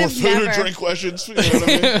 I Any would more have food or never. drink questions? You know what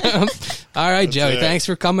I mean? All right, Joey. it. Thanks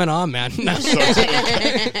for coming on, man.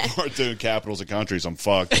 Start doing capitals of countries. I'm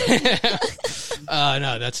fucked.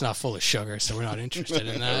 No, that's not full of sugar, so we're not interested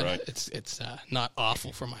in that. Right. It's not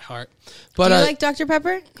awful for my heart. But Do you like Dr.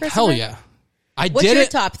 Pepper, Christopher? hell yeah, I What's did your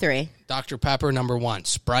it. top 3? Dr. Pepper #1,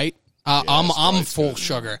 Sprite. I'm Sprite's full good.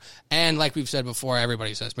 sugar, and like we've said before,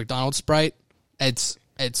 everybody says McDonald's Sprite. It's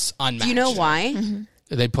unmatched. Do you know why?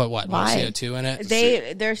 They put what? More Why? CO2 in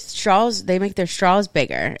it. Their straws. They make their straws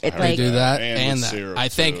bigger. It They like do that and and with that. syrup, I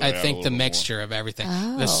think too. Yeah, a the little more. mixture of everything.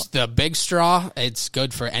 Oh. The big straw, it's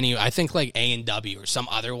good for any. I think like A&W or some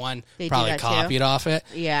other one They do probably that too? copied off it.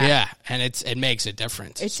 Yeah. yeah, and it makes a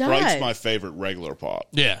difference. it Sprite's does. my favorite regular pop.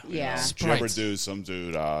 yeah, Yeah. Did you ever Sprite's. do some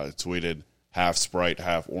dude tweeted half Sprite,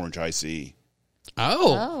 half orange iced.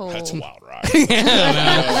 Oh, That's a wild ride.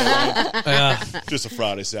 Just a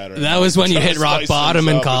Friday, Saturday. That was when you Trying hit to rock spice bottom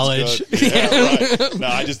things in up, college. it's good. Yeah, right. No,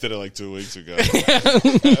 I just did it like 2 weeks ago. You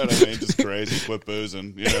know what I mean? Just crazy. Quit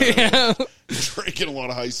boozing. You know what I mean? Drinking a lot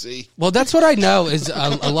of high C. well, that's what I know is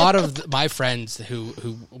a lot of my friends who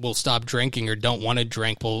will stop drinking or don't want to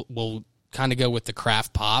drink will kind of go with the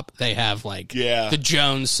craft pop. They have like the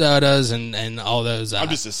Jones sodas and all those. I'm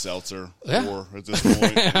just a seltzer Yeah. whore at this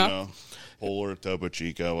point. You know, Polar, Topo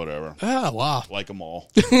Chico, whatever. Oh wow, Like them all.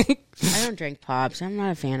 I don't drink pops. I'm not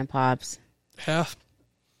a fan of pops. yeah.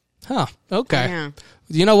 Huh. Okay. Yeah.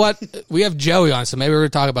 You know what? We have Joey on, so maybe we're going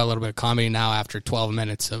to talk about a little bit of comedy now after 12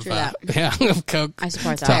 minutes of True that. of Coke. I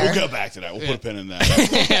support talk. that. We'll go back to that. We'll put a pin in that.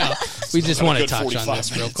 Yeah. We just Got a want to good touch on 45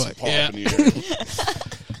 this real minutes of quick. pop Yeah. in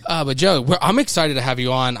here. But Joey, I'm excited to have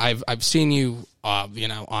you on. I've seen you,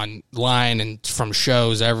 online and from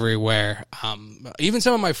shows everywhere. Even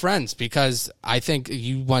some of my friends, because I think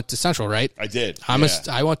you went to Central, right? I did.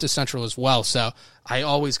 I went to Central as well, so I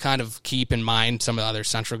always kind of keep in mind some of the other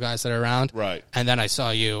Central guys that are around. Right. And then I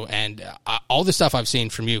saw you, and all the stuff I've seen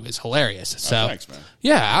from you is hilarious. So thanks, man.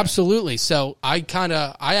 Yeah, absolutely. So I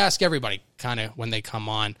ask everybody kind of when they come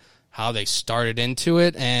on how they started into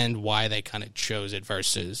it and why they kind of chose it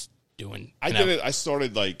versus doing. I did it. I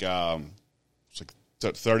started like it's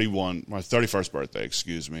like 31, my 31st birthday,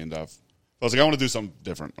 excuse me, and I was like, I want to do something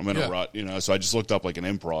different. I'm in a rut, So I just looked up like an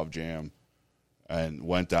improv jam, and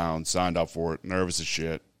went down, signed up for it, nervous as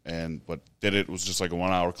shit, but did it. It was just like a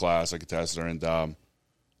 1 hour class, like a tester, and the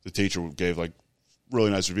teacher gave like really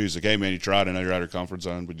nice reviews. Like, hey man, you tried. I know you're out of your comfort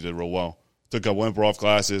zone, but you did real well. Took a couple improv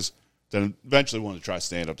classes. Then eventually wanted to try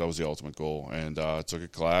stand-up. That was the ultimate goal. And took a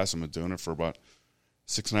class. I've been doing it for about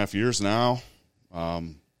 6.5 years now.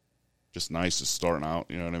 Just nice to starting out.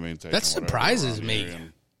 You know what I mean? Taking That whatever surprises around me. here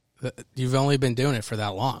and- that you've only been doing it for that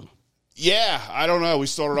long. Yeah, I don't know. We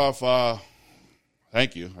started off.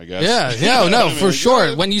 Thank you, I guess. Yeah, no, I mean, for like, sure.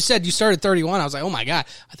 yeah. When you said you started 31, I was like, oh my God.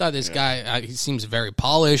 I thought this guy, he seems very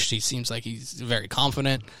polished. He seems like he's very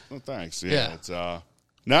confident. Well, thanks. Yeah.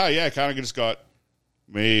 Yeah, it's kind of just got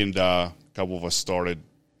me and a couple of us started.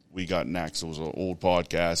 We got next. It was an old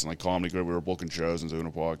podcast and like Comedy Grid. We were booking shows and doing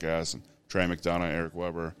a podcast. And Trey McDonough, Eric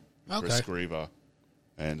Weber, Chris Scriva,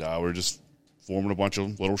 and we were just forming a bunch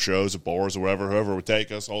of little shows at bars or wherever, whoever would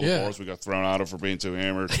take us. All the bars we got thrown out of for being too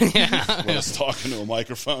hammered. With us talking to a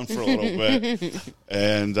microphone for a little bit,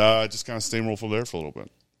 and just kind of steamroll from there for a little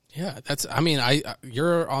bit. Yeah,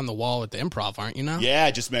 you're on the wall at the Improv, aren't you now? Yeah,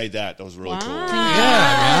 I just made that. That was really cool. Yeah,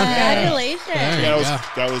 man. Congratulations. Yeah,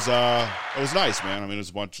 That was nice, man. I mean, it was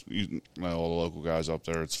a bunch, all the local guys up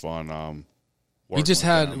there. It's fun. We just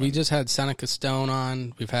had Seneca Stone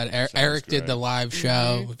on. We've had Eric did the live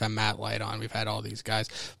show. We've had Matt Light on. We've had all these guys.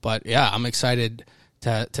 But yeah, I'm excited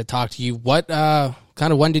to talk to you. What kind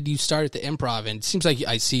of when did you start at the Improv? And it seems like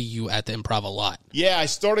I see you at the Improv a lot. Yeah, I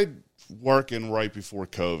started working right before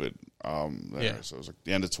COVID. So it was like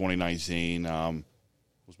the end of 2019. Was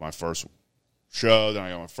my first show. Then I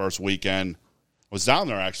got my first weekend. I was down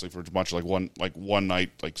there actually for a bunch of one night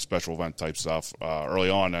like special event type stuff early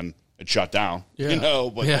on, and it shut down.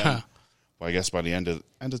 But then, I guess by the end of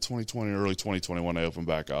 2020, early 2021, they opened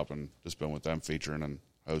back up, and just been with them featuring and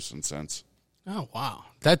hosting since. Oh, wow.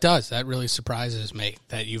 That really surprises me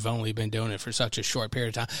that you've only been doing it for such a short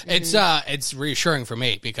period of time. It's reassuring for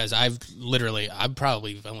me because I've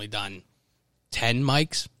probably only done 10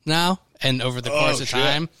 mics now and over the course of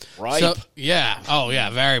time. Right. So, yeah. Oh, yeah,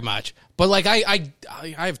 very much. But like I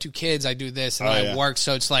have 2 kids. I do this and I work,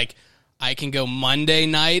 so it's like I can go Monday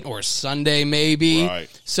night or Sunday maybe. Right.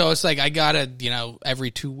 So it's like I gotta,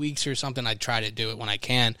 every 2 weeks or something. I try to do it when I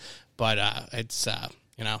can, but it's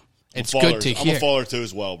it's good to hear. I'm a faller too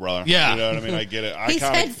as well, brother. Yeah. You know what I mean? I get it. He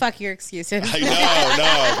said, fuck your excuses. I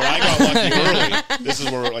know, but I got lucky early. This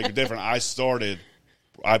is where like different. I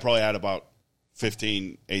probably had about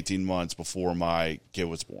 15, 18 months before my kid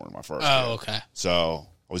was born, my first kid. Okay. So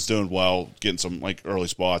I was doing well, getting some like early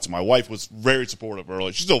spots. And my wife was very supportive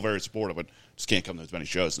early. She's still very supportive, but just can't come to as many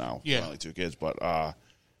shows now. Yeah. Only 2 kids. But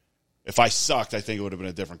if I sucked, I think it would have been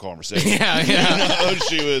a different conversation. Yeah.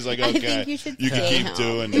 She was like, okay, think you should can stay keep home.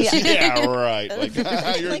 doing this. Yeah, right. Like,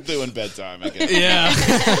 you're doing bedtime, I guess. Yeah.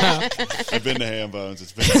 I've been to Hambones.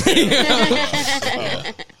 It's been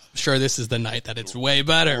I'm sure this is the night that it's way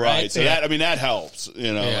better, right? So that helps,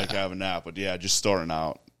 Yeah. like having that. But yeah, just starting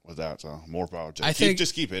out with that, so more power to I you. think-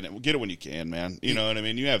 Just keep it. Get it when you can, man. You know what I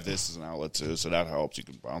mean? You have this as an outlet too, so that helps. You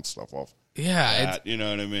can bounce stuff off Yeah. that. You know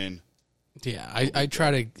what I mean? Yeah, I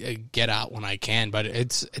try to get out when I can, but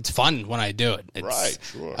it's fun when I do it. Right,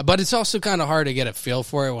 sure. But it's also kind of hard to get a feel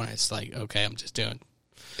for it when it's like, okay, I'm just doing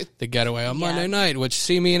the getaway on Monday night, which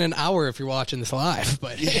see me in an hour if you're watching this live.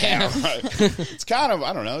 But Yeah, right. It's kind of,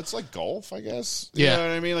 I don't know, it's like golf, I guess. You know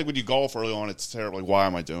what I mean? Like when you golf early on, it's terrible. Like, why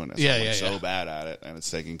am I doing this? I'm so bad at it, and it's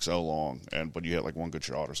taking so long. But you hit like one good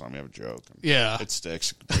shot or something, you have a joke. And it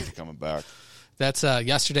sticks. You're coming back. That's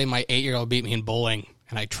yesterday. My 8-year-old beat me in bowling,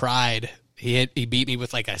 and I tried. He beat me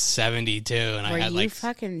with like a 72, and I had like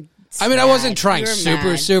fucking. I mean, I wasn't trying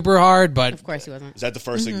super hard, but of course he wasn't. Is that the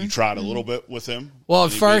first thing you tried a little bit with him? Well,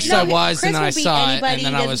 at first I was, Chris and then I will beat saw it, anybody, and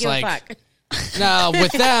then he I doesn't was give a like, fuck. no,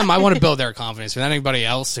 with them, I want to build their confidence. With anybody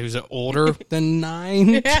else who's older than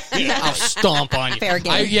 9, I'll stomp on you. Fair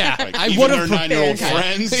game. I Even would their have. 9-year-old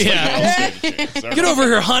friends. Yeah. Like, I'll stand a chance. They're Get over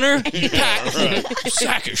here, Hunter. You right.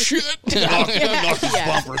 sack of shit. Knock his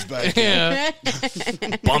bumpers back. Yeah.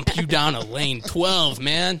 Bump you down a lane 12,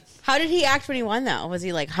 man. How did he act when he won, though? Was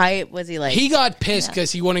he like hype? Was he like. He got pissed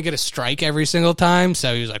because he wouldn't get a strike every single time,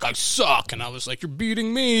 so he was like, I suck. And I was like, you're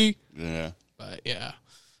beating me. Yeah. But yeah.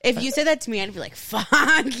 If you said that to me, I'd be like, fuck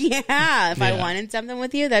yeah. If I wanted something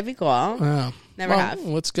with you, that'd be cool. Never have.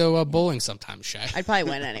 Let's go bowling sometime, Shay. I'd probably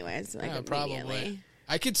win anyways. Like, Yeah, immediately. probably.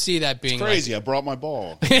 I could see that being Crazy. I brought my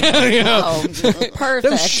ball. Oh, perfect.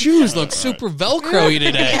 Those shoes look super Velcro-y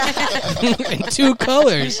today. In 2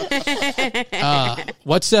 colors.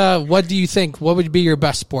 What do you think? What would be your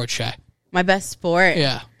best sport, Shay? My best sport?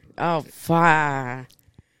 Yeah. Oh, fuck.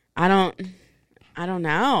 I don't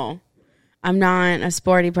know. I'm not a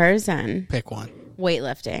sporty person. Pick one.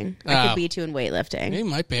 Weightlifting. I could beat you in weightlifting. You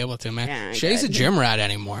might be able to, man. Yeah, I Shay's a could. gym rat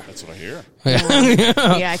anymore. That's what I hear.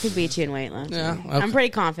 Yeah, I could beat you in weightlifting. Yeah, okay. I'm pretty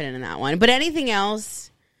confident in that one. But anything else,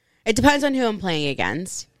 it depends on who I'm playing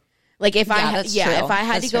against. Like if that's true. if I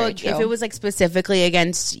had That's to go, very if true. it was like specifically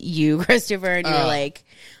against you, Christopher, and you were like,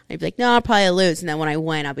 I'd be like, no, I'll probably lose. And then when I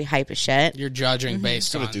win, I'll be hype as shit. You're judging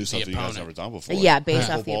based Gonna on do the something you guys opponent. never done before. Yeah, based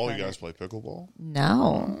off the Pickleball. You opponent. guys play pickleball?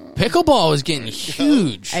 No. Pickleball is getting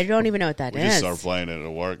huge. I don't even know what that We is. just started playing it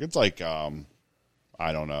at work. It's like I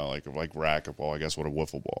don't know, like racquetball, I guess, with a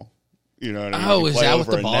wiffle ball. You know what I mean? Oh, You is play that what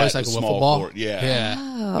over the a ball net, is, like a small wiffle ball? court. Yeah. Yeah.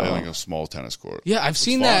 Play like a small tennis court. Yeah, I've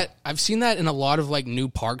seen fun. that. I've seen that in a lot of like new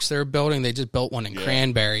parks they're building. They just built one in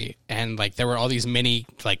Cranberry, and like there were all these mini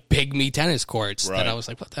like pygmy tennis courts that Right. I was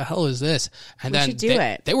like, what the hell is this? And We then should do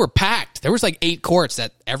it. they were packed. There was like 8 courts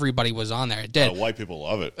that everybody was on there. It did. White people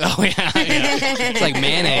love it. Oh yeah, it's like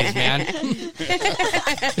mayonnaise, man.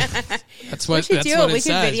 That's what. We should that's do what it. We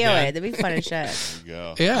says, could video man. it. That'd be fun as shit. There you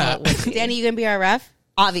go. Yeah. Danny, you gonna be our ref?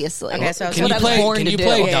 Obviously. Okay, so That's Can what you I was play? born Can to you do.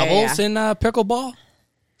 play Yeah, doubles in pickleball?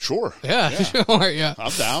 Sure. Yeah, sure. Yeah.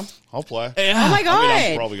 I'm down. I'll play. Yeah. Oh my god! I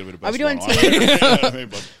mean, I'm probably gonna be the Are best we doing one on it. teams? You know what I mean?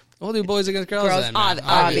 But We'll do boys against girls. Girls, then, man.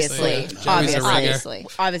 Obviously. Joey's a ringer. Obviously.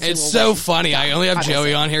 Obviously, It's we'll so win. funny. I only have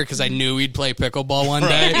Joey on here because I knew he'd play pickleball one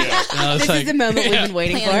day. Yeah. And I was This like, is the moment we've been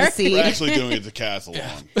waiting Planting the for. seed. we're actually doing it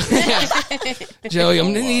decathlon. Joey, I'm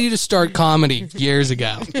going to need you to start comedy years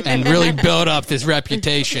ago and really build up this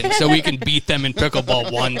reputation so we can beat them in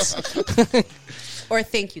pickleball once. Or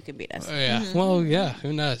think you can beat us. Yeah. Well, yeah.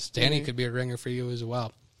 Who knows? Danny could be a ringer for you as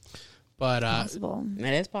well. But, Possible. It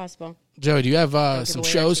is possible. Joey, do you have some away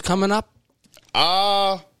shows our coming up?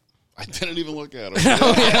 I didn't even look at them.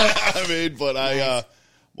 I mean, but I'm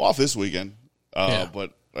off this weekend.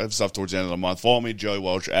 But I have stuff towards the end of the month. Follow me, Joey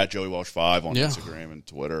Welsh, at Joey Welsh 5 on Instagram and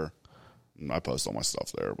Twitter. And I post all my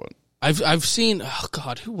stuff there. But I've seen, oh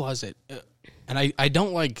God, who was it? And I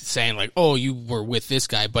don't like saying like, oh, you were with this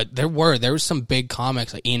guy, but there was some big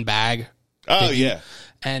comics like Ian Bagg. oh yeah,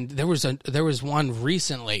 And there was one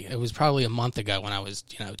recently. It was probably a month ago when I was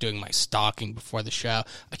doing my stalking before the show.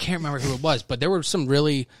 I can't remember who it was, but there were some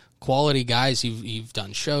really quality guys you've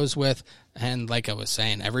done shows with, and like I was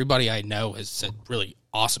saying, everybody I know has said really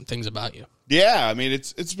awesome things about you. Yeah, I mean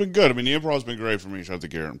it's been good. I mean the improv's been great for me. Shout out to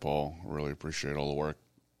Garrett and Paul. I really appreciate all the work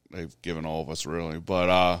they've given all of us, really.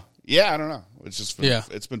 But yeah, I don't know. It's just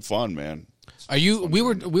it's been fun, man. We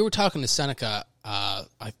were talking to Seneca.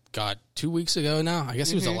 2 weeks ago now. I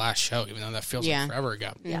guess it was the last show, even though that feels like forever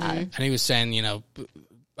ago. Yeah, and he was saying, the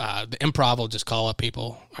improv will just call up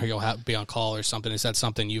people, or you'll be on call or something. Is that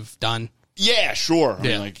something you've done? Yeah, sure. I Yeah.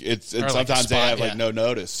 mean, like it's sometimes like a spot, they have no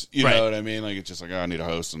notice. You Right. know what I mean? Like it's just like I need a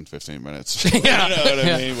host in 15 minutes. You know what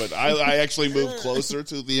I mean? But I actually moved closer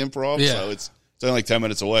to the improv, so it's only like 10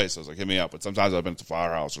 minutes away. So I was like, hit me up. But sometimes I've been to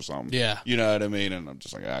Firehouse or something. Yeah. You know what I mean? And I'm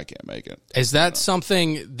just like, I can't make it. Is that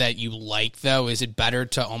something that you like, though? Is it better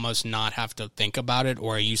to almost not have to think about it,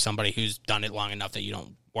 or are you somebody who's done it long enough that you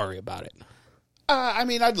don't worry about it? I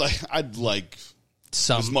mean, I'd like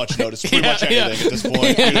Some as much notice, pretty much anything at this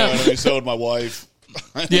point. You know what I mean? So would my wife.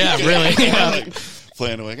 Yeah, really. Yeah. Like,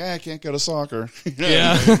 playing like, I can't go to soccer. You know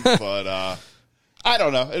Yeah. what I mean? But I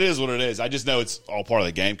don't know. It is what it is. I just know it's all part of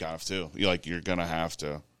the game, kind of too. You're gonna have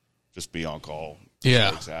to just be on call.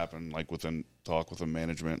 Yeah. Things happen, like talk with the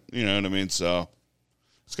management. You know what I mean? So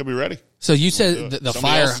it's gonna be ready. So you said the Somebody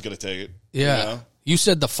fire else is gonna take it. Yeah. You know? You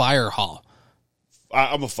said the fire hall.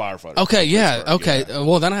 I'm a firefighter. Okay, yeah. Pittsburgh, Okay. yeah.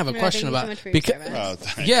 Well, then I have a Yeah, question thank you so about much for your because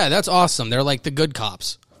service. Thanks. yeah, that's awesome. They're like the good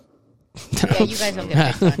cops. Yeah, you guys don't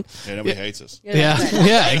get picked on. Yeah, nobody hates us. You're Yeah, the best.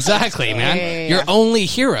 yeah, exactly, man. yeah. You're only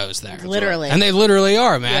heroes there, Literally. and they literally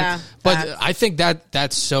are, man. Yeah, but facts. I think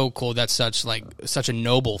that's so cool. That's such a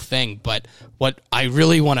noble thing. But what I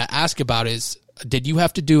really want to ask about is, did you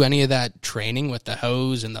have to do any of that training with the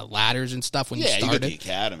hose and the ladders and stuff when you Yeah, you started? go to the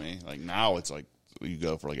academy. Like now, it's like you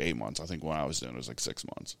go for like 8 months. I think when I was doing it was like 6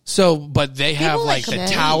 months. So, but they have People like like the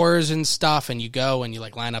me. towers and stuff, and you go and you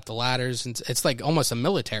like line up the ladders, and it's like almost a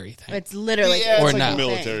military thing. It's literally Yeah, Or it's like no. a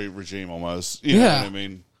military regime almost. You know Yeah. what I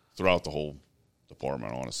mean? Throughout the whole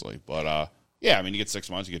department, honestly. But yeah, I mean, you get 6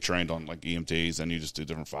 months, you get trained on like EMTs, and you just do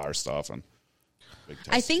different fire stuff and. Big tests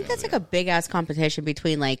I think at the that's end like of a big ass competition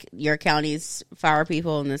between like your county's fire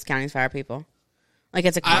people and this county's fire people. Like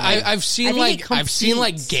it's a. I've seen I think it I've seen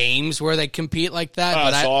like competes. games where they compete like that,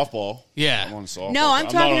 the but year. Softball. Yeah. I'm on softball. No, I'm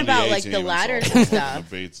not talking on about, A like, team, the I'm ladders softball.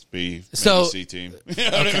 and stuff. B, So- C team. You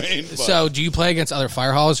know what I mean? But, So, do you play against other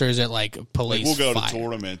fire halls, or is it like police? we'll go fire? to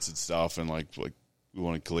tournaments and stuff, and like we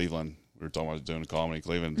went in Cleveland. We were talking about doing a comedy in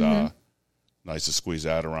Cleveland. Mm-hmm. Nice to squeeze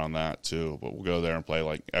out around that too. But we'll go there and play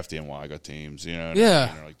like FDNY got teams, you know, what Yeah.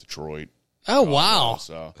 I mean, or like Detroit. Oh wow!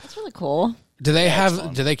 So That's really cool. Do they it's have?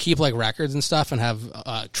 fun. Do they keep like records and stuff and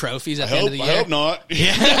have trophies at I the end hope, of the I year? hope not.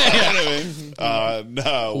 Yeah, I mean,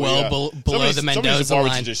 no. Well, below the some of these Mendoza departments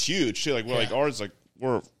line. are just huge. Too. Like we're like ours, like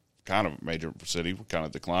we're kind of a major city. We're kind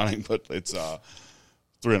of declining, but it's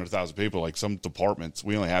 300,000 people. Like some departments,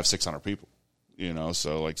 we only have 600 people. You know,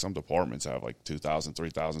 so like some departments have like 2,000,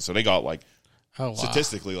 3,000. So they got like Oh wow!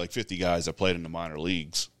 statistically like 50 guys that played in the minor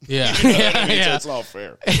leagues. Yeah, You know what I yeah, mean? yeah. So it's not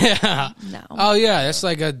fair. Yeah. No. Oh yeah, that's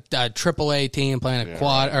like a AAA team playing a Yeah,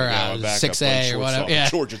 quad right. or Yeah, my backup 6A played or whatever. shortstop Yeah,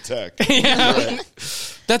 at Georgia Tech. yeah.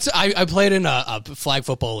 That's I played in a flag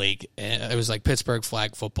football league. It was like Pittsburgh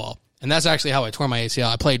flag football, and that's actually how I tore my ACL.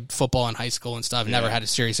 I played football in high school and stuff. Never had a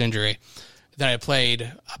serious injury. Then I played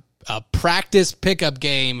a practice pickup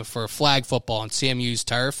game for flag football on CMU's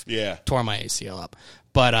turf. Yeah. Tore my ACL up.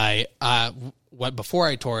 But before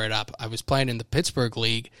I tore it up, I was playing in the Pittsburgh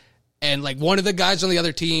league, and like one of the guys on the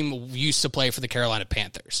other team used to play for the Carolina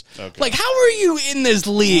Panthers. Okay. Like, how are you in this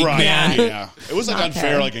league, Right, man? yeah. It was like Not unfair,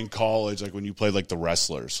 fair. like in college, like when you played like the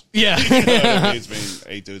wrestlers. Yeah. You know what I mean? It's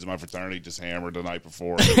been 8 dudes in my fraternity just hammered the night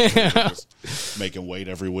before, just making weight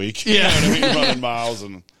every week. You Yeah. know what I mean? Running miles,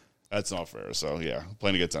 and that's not fair. So yeah,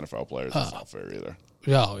 playing against NFL players is not fair either.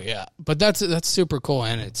 Oh yeah, but that's super cool,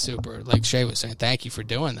 and it's super. Like Shay was saying, thank you for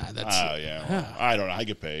doing that. That's Oh yeah, well, I don't know. I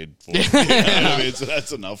get paid for it. You know what I mean? So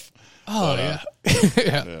that's enough. oh But,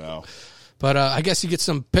 yeah. You know. But I guess you get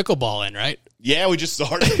some pickleball in, right? Yeah, we just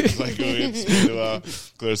started. Like we had to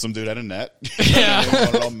clear some dude had a net. Yeah. We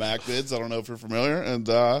bought it on Mac Bids. I don't know if you're familiar. And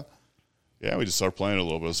yeah, we just started playing it a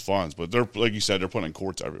little bit. It was fun. But they're like you said, they're putting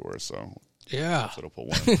courts everywhere. So Yeah. So put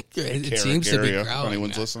one it seems to be area, growing. if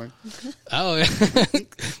anyone's now. listening. Oh, yeah.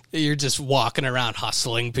 You're just walking around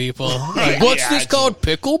hustling people. Like, what's this called?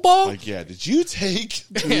 Pickleball? Like, yeah, did you take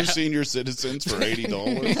 2 senior citizens for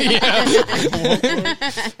 $80?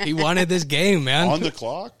 Yeah. He wanted this game, man. On the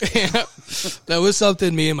clock? Yeah. That was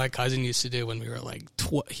something me and my cousin used to do when we were like,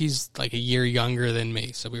 he's like a year younger than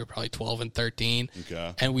me. So we were probably 12 and 13.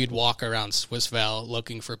 Okay. And we'd walk around Swissvale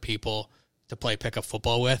looking for people to play pickup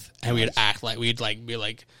football with. And we'd act like, we'd like be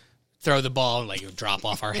like, throw the ball and like drop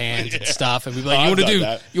off our hands and stuff, and we'd be like,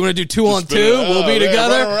 "You want to do 2-on-2? We'll be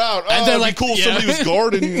together." And then like, cool, somebody was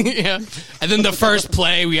guarding. Yeah, and then the first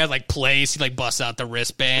play we had like place. He like busts out the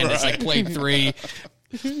wristband. It's like play 3.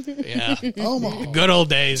 Yeah, good old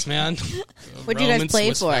days, man. What do you guys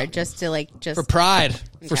play for? Just for pride,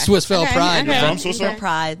 for Swissvale Pride. You're Man. from Swissvale?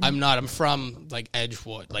 Pride. I'm not. I'm from like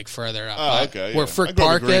Edgewood, like further up. Oh, okay. Where Yeah. Frick I go to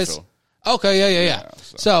Park is. Greenfield. Okay, yeah.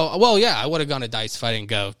 So, well, yeah, I would have gone to Dice if I didn't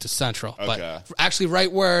go to Central. Okay. But actually,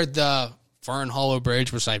 right where the Fern Hollow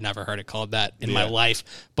Bridge, which I've never heard it called that in my life,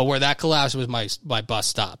 but where that collapsed was my bus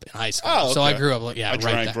stop in high school. Oh, okay. So I grew up, I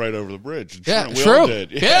drank right over the bridge. Yeah, we true. all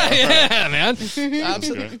did. Yeah, man.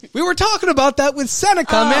 Absolutely. We were talking about that with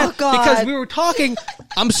Seneca, man. God. Because we were talking.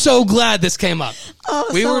 I'm so glad this came up.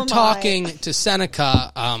 We so were am talking to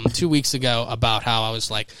Seneca 2 weeks ago about how I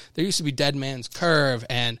was like, there used to be Dead Man's Curve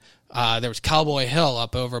and there was Cowboy Hill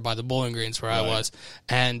up over by the Bowling Greens where I was,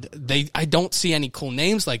 and I don't see any cool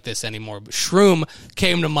names like this anymore. But Shroom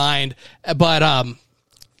came to mind, but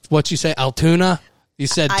what'd you say, Altoona? You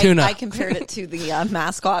said tuna. I compared it to the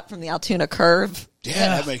mascot from the Altoona Curve.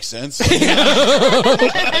 Yeah, that makes sense. But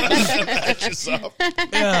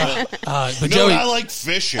No, Joey, I like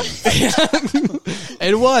fishing.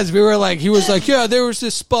 it was. We were like, he was like, yeah, there was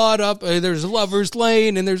this spot up. There's Lover's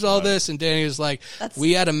Lane, and there's all this. And Danny was like,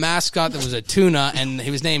 we had a mascot that was a tuna, and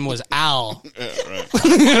his name was Al. Yeah, right.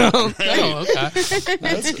 Oh, okay.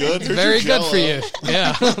 That's good. There's Very your good for Jell-O. you.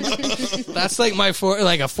 Yeah, that's like a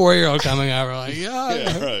 4-year-old coming over like,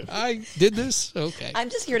 Yeah, right. I did this. Okay.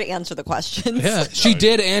 I'm just here to answer the questions. Yeah, she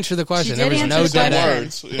did answer the question. She There did was no answer the dead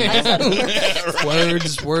question. air. Words.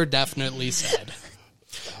 Words were definitely said.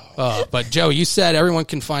 But Joe, you said everyone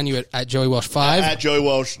can find you at Joey Welsh 5. At Joey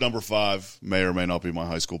Welsh, number 5. May or may not be my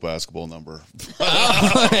high school basketball number.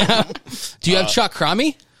 Do you have Chuck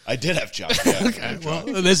Crummy? I did have Chuck. Yeah. Okay, well,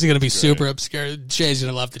 this is going to be super obscure. Shay's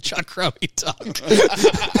going to love the Chuck Crummy talk.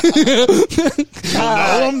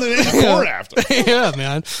 I'm the report after. Yeah,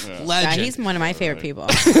 man. Yeah, Legend. he's one of my favorite people.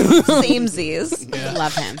 Samesies.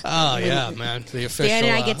 Love him. Oh, yeah, man. The official. Dan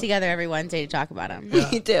and I get together every Wednesday to talk about him.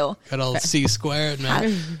 We do. Good old C squared,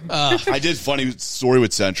 man. I did funny story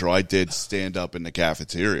with Central. I did stand up in the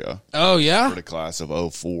cafeteria Oh, yeah? for the class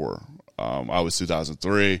of 04. I was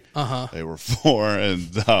 2003. Uh-huh. They were 4, and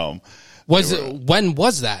When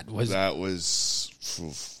was that? that was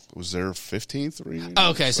their 15th reunion?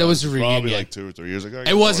 Okay, so it was a reunion. Probably like 2 or 3 years ago.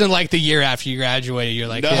 It wasn't like the year after you graduated. You're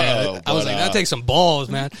like, No, yeah. I was but, like, that takes some balls,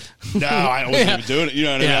 man. No, I wasn't even doing it. You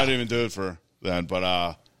know what I mean? Yeah. I didn't even do it for then.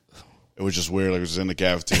 But it was just weird. Like, I was in the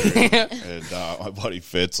cafeteria, and my buddy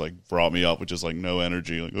Fitz like brought me up with just like no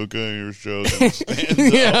energy. Like, okay, here's Joe.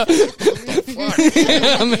 Stand Yeah. up. What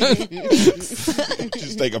the fuck?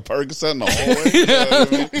 Just take a Percocet in the hallway. You know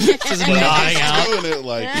what I mean? Just nodding out. Doing it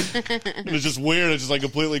like it was just weird. It's just like a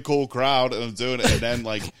completely cool crowd, and I'm doing it, and then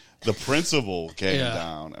like the principal came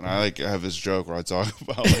down, and I like have this joke where I talk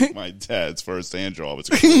about like my dad's first hand job. It's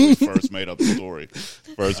a completely first made up story,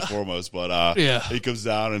 first and foremost. But he comes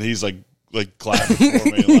down and he's like clapping for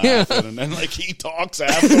me and laughing, and then like he talks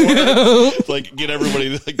afterwards, like get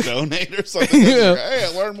everybody to like donate or something. Like, hey,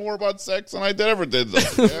 I learned more about sex than I ever did. Like,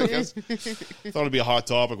 I guess thought it'd be a hot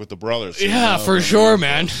topic with the brothers. Yeah, for sure,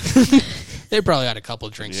 man. They probably had a couple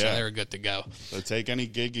drinks, so they were good to go. So take any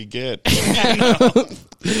gig you get.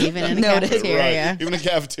 Even in the cafeteria. Right. Even in the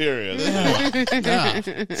cafeteria. Yeah.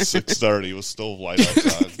 6:30 was still light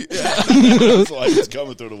outside. The light was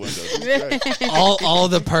coming through the window. All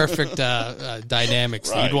the perfect dynamics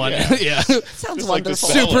that you'd want. Right, yeah. Sounds Just like the wonderful.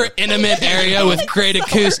 cellar. Super intimate area with great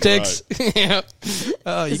acoustics. Yeah.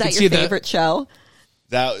 Is that your favorite show?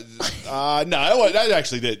 That that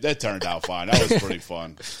actually did. That turned out fine. That was pretty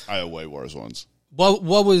fun. I had way worse ones. What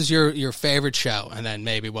was your favorite show, and then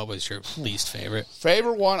maybe what was your least favorite?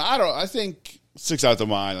 Favorite one? I think sticks out to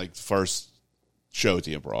mind. Like the first show at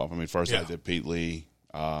the Improv. I mean, first I did Pete Lee.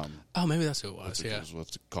 Oh, maybe that's who it was. It was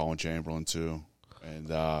with Colin Chamberlain too, and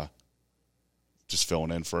just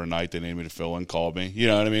filling in for a night. They needed me to fill in. Called me. You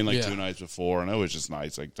know what I mean? Like 2 nights before, and it was just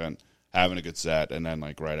nice. Like then having a good set, and then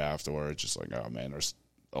like right afterwards, just like, oh man, there's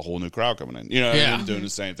a whole new crowd coming in. You know what I mean? Doing the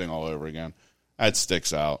same thing all over again. That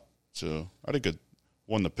sticks out. too. I had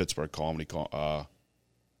won the Pittsburgh comedy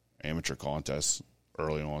amateur contest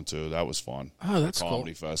early on too. That was fun. Oh, that's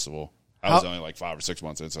comedy cool. festival. I was only like 5 or 6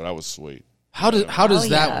 months in, so that was sweet. How does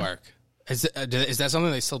that yeah. work? Is that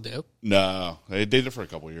something they still do? No, they did it for a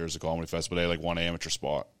couple of years, the comedy festival. They had like one amateur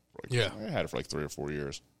spot. Yeah. I had it for like 3 or 4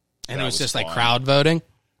 years. And That it was just like fun. crowd voting?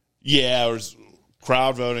 Yeah, it was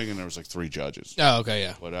crowd voting, and there was like 3 judges. Oh, okay,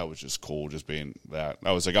 yeah. But that was just cool, just being that.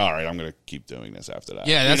 I was like, all right, I'm going to keep doing this after that.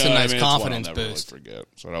 Yeah, that's a what nice It's one I'll confidence never really boost. forget.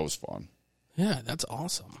 So that was fun. Yeah, that's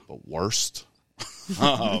awesome. But worst?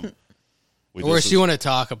 Worst you want to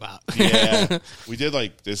talk about. Yeah. We did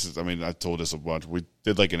like, I told this a bunch. We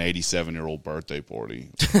did like an 87-year-old birthday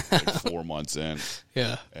party like 4 months in.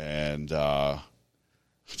 Yeah. And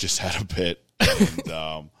just had a bit.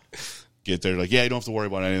 And get there, like, yeah, you don't have to worry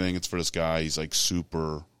about anything. It's for this guy. He's like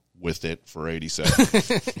super with it for 87.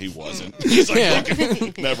 He wasn't. He's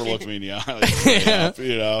like, never looked me in the eye. Like, up,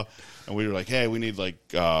 you know? And we were like, hey, we need like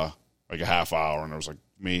a half hour. And there was like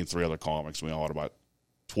me and 3 other comics. We all had about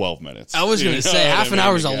 12 minutes. I was going to say, half an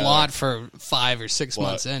hour is a together. lot for 5 or 6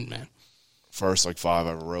 months in, man. First, like 5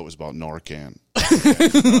 I ever wrote was about Narcan.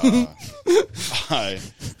 And,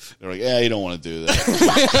 they're like, yeah, you don't want to do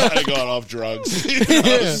that. I got off drugs. You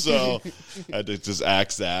know? So I had to just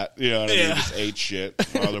axe that. You know what I mean? Just ate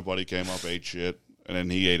shit. My other buddy came up, ate shit. And then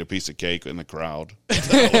he ate a piece of cake in the crowd.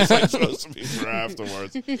 That was like supposed to be for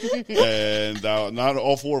afterwards. And not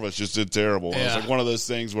all 4 of us just did terrible. It was like one of those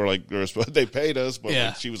things where like they paid us, but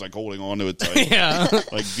like, she was like holding on to it tight. Yeah.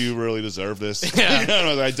 Like, do you really deserve this? Yeah. You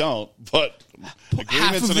know, I don't. But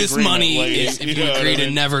half of this money lady, is if you agree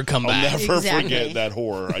to never come back. I'll never Exactly. forget that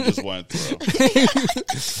horror I just went through.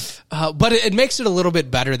 But it makes it a little bit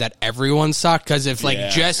better that everyone sucked, because if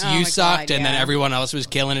like just Oh you my sucked God, and then yeah. everyone else was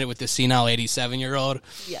killing it with the senile 87-year-old.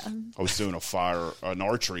 Yeah. I was doing an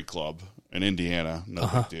archery club in Indiana. No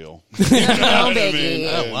big deal. No biggie.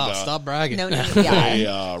 Oh, wow. Stop bragging. No need.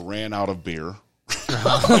 Yeah. They ran out of beer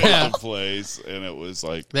at the place, and it was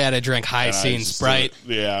like They had to drink high and I scene just- Sprite.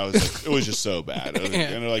 Yeah, it was just so bad.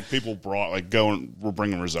 And like people brought we're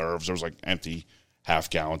bringing reserves. There was like empty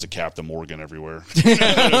half gallons of Captain Morgan everywhere.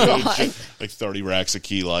 Like 30 racks of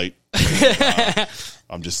Key Light.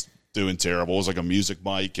 I'm just doing terrible. It was like a music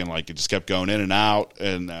mic, and like it just kept going in and out,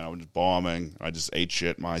 and then I was just bombing. I just ate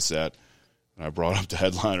shit in my set. And I brought up the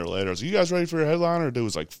headliner later. I was like, you guys ready for your headliner? Dude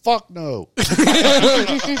was like, fuck no.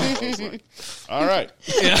 I was like, all right.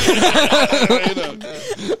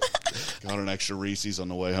 Got an extra Reese's on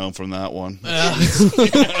the way home from that one. You know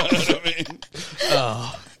what I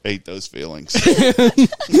mean? Ate those feelings.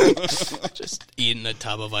 Just eating a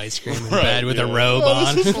tub of ice cream in bed with a robe Oh,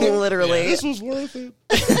 on. Literally. This was worth it.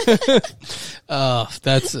 Oh,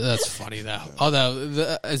 that's funny though.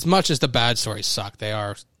 Although as much as the bad stories suck, they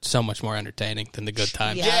are so much more entertaining than the good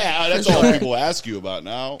times. Yeah, that's all people ask you about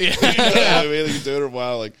now. You know what I mean? Like, you do it a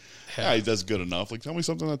while, like, yeah, he does good enough. Like, tell me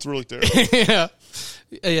something that's really terrible.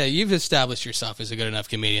 Yeah, you've established yourself as a good enough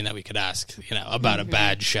comedian that we could ask, about a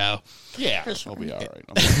bad show. Yeah, I'll be all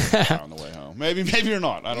right. I'm on the way home. Maybe you're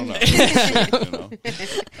not. I don't know.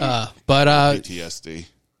 But PTSD.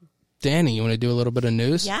 Danny, you want to do a little bit of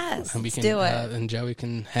news? Yes, and we let's can do it. and Joey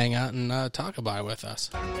can hang out and talk about it with us.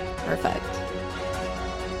 Perfect.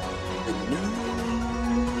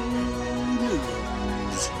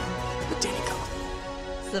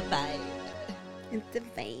 It's the vibe. It's a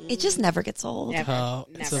vein. It just never gets old. Never. Oh,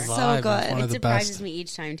 it's a Never. vibe. So It's good. one It of the surprises best. me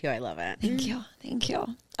each time too. I love it. Thank you. Thank you.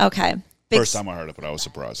 Okay. First time I heard it, but I was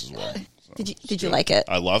surprised as well. So Did you like it?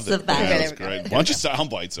 I loved It's it. the vibe. Yeah, it was great. Bunch of sound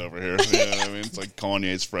bites over here. You know what I mean? It's like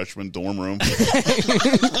Kanye's freshman dorm room. Over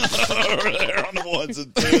there on the ones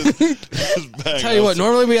and twos. Tell you what,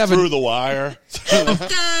 normally we have through the wire.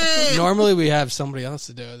 normally we have somebody else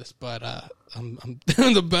to do this, but I'm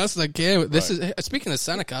doing the best I can. This is speaking of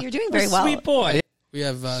Seneca. You're doing very well. Sweet boy. We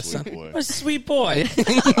have Sweet boy. a sweet boy.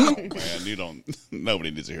 Man,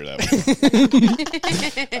 nobody needs to hear that.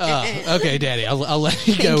 Okay, Daddy, I'll let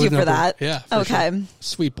you go. Thank you with for number, that. Yeah. for Okay. sure.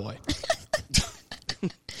 Sweet boy.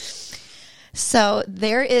 So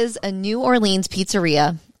there is a New Orleans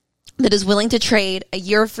pizzeria that is willing to trade a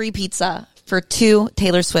year of free pizza for 2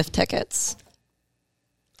 Taylor Swift tickets.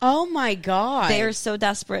 Oh my god! They are so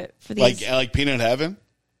desperate for these. Like Peanut Heaven?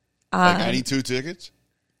 Like I need 2 tickets?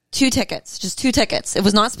 2 tickets, just 2 tickets. It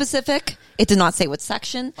was not specific. It did not say what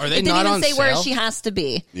section. Are they it didn't not even on say where sale? she has to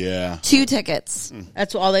be. Yeah. 2 tickets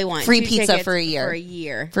That's all they want. Free 2 pizza tickets for a year. For a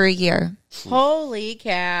year. for a year. Holy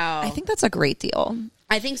cow! I think that's a great deal.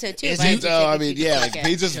 I think so too. Is but it though? I mean, think yeah, you like can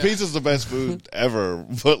cook it. pizza's the best food ever.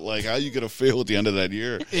 But like, how you gonna feel at the end of that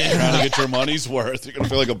year? Trying to get your money's worth, you're gonna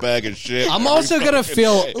feel like a bag of shit. I'm also gonna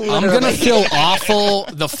feel. I'm gonna feel awful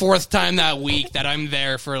the fourth time that week that I'm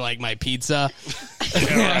there for like my pizza.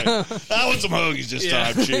 Yeah, right. I want some hoagies this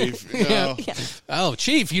time, Chief. You know? Oh,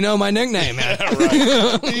 Chief, you know my nickname, man.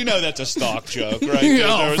 Right. You know that's a stock joke, right?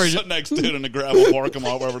 Oh, There for was some next dude in the gravel parking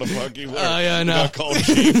lot, wherever the fuck you were. Oh, yeah, I know. Got called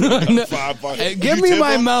Chief. Got $5. Hey, Did give you me tip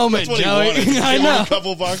my him? moment, That's what Joey. He wanted. I He know. wanted a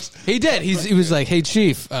couple bucks. He did. He was like, "Hey,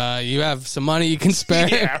 Chief, you have some money you can spare?"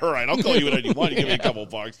 Yeah, right. I'll call you whatever you want. You give me a couple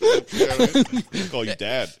bucks. You know what I mean? I'll call you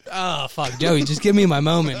Dad. Oh, fuck, Joey, just give me my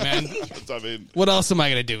moment, man. I mean, What else am I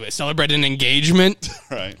gonna do? Celebrate an engagement?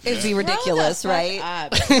 right. It'd be Grow the ridiculous, fuck right?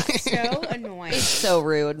 up. So annoying. So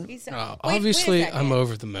rude. He's so, Oh, wait a obviously, second. I'm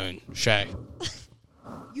over the moon, Shay.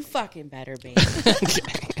 You fucking better be.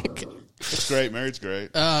 It's great. Married's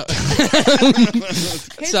great.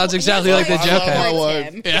 Sounds exactly like the I joke. love I my had.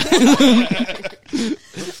 wife. I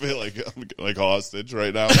feel like hostage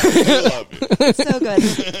right now. I love you. So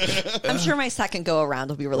good. I'm sure my second go around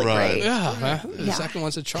will be really Right. great. Yeah, man. The second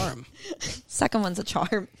one's a charm. Second one's a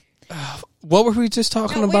charm. What were we just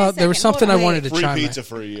talking No, wait a about? There was second. something I Hold on. wanted to Free chime in. pizza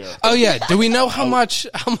for a year. Oh yeah, do we know how much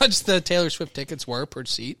the Taylor Swift tickets were per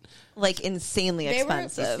seat? Like insanely They were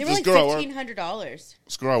expensive. like This girl at work- $1,500.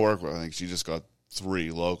 This girl I work with, I think she just got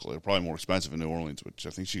 3 locally. Probably more expensive in New Orleans, which I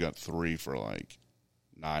think she got 3 for like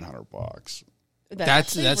 $900. That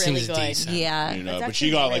actually seems really good. decent. Yeah. You know, That's but she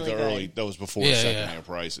actually got like really the early. good. That was before Yeah, secondhand yeah.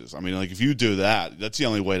 prices. I mean, like if you do that, that's the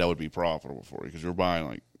only way that would be profitable for you because you're buying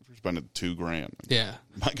like you're spending $2,000. Yeah.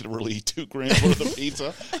 Am I gonna really eat $2,000 worth of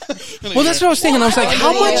pizza? Well, that's what I was thinking. I was like,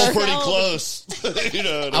 how We're much? pretty close. You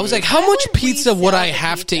know what I was mean? like, how much would pizza would I resell the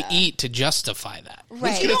have to pizza. eat to justify that?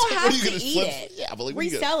 Right. You don't What are have you to gonna eat flip? it. Yeah, but like, what are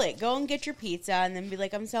you gonna- Resell it. Go and get your pizza and then be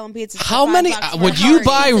like, I'm selling pizza. For How $5 many for would a you party.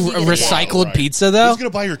 buy Pizza you get recycled Right. pizza though? Who's gonna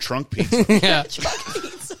buy your trunk pizza? Yeah.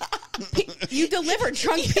 You deliver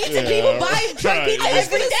trunk pizza. Yeah, People buy trunk right. pizza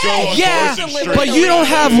every Go day. on Yeah, Carson Street. but you don't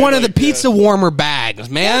have one of the pizza warmer bags,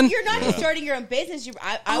 man. You're not just starting your own business.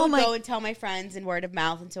 I Oh would my- go and tell my friends and word of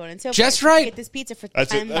mouth and so on and so forth. Just You right. Get this pizza for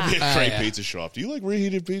That's it. $10. That'd be a Oh, great yeah. pizza shop. Do you like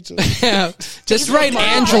reheated pizza? Yeah. Just People write buy-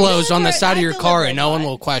 Angelo's on the I side of your car deliver and no one one.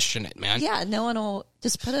 will question it, man. Yeah, no one will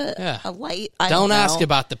just put Yeah. a light. I Don't know. ask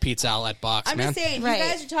about the pizza outlet box, I'm man. just saying, Right. you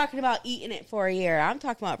guys are talking about eating it for a year. I'm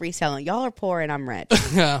talking about reselling. Y'all are poor and I'm rich.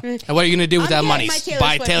 Yeah. And what are you going to do with I'm that money? getting my Taylor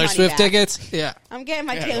Buy Swift Taylor money Swift back. tickets? Yeah. I'm getting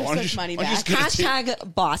my Yeah, Taylor why don't Swift you- money why don't you back. just get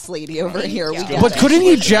Hashtag boss lady over here. We you. get But it. couldn't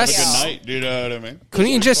you Have a just good night. Do you know what I mean?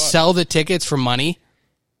 couldn't you just sell the tickets for money?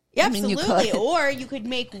 Yeah, I mean, you absolutely. could. Or you could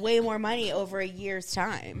make way more money over a year's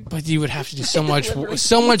time. But you would have to do so much Delivery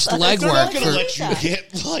legwork They're not going to for. let you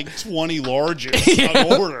get like 20 larges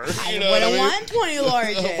on order. I You know what wouldn't I mean? want 20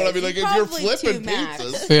 larges. But I mean, like, if you're Probably flipping two max.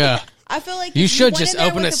 pizzas, Yeah. I feel like You if should went just in there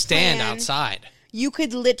open with a stand plan, outside. You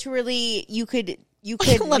could literally, you could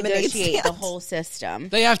Lemonade negotiate the stand. whole system.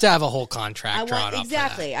 They have to have a whole I contract drawn want up.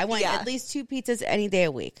 exactly. I want Yeah. at least 2 pizzas any day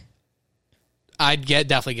a week. I'd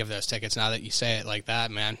definitely give those tickets now that you say it like that,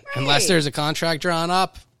 man. Right. Unless there's a contract drawn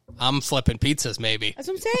up, I'm flipping pizzas, maybe. That's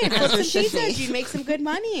what I'm saying. Flip some should be. pizzas, you'd make some good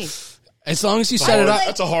money. As long as you set it up.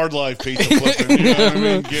 that's a hard life pizza flipping. You know what I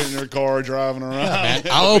mean? Getting in your car, driving around. Man,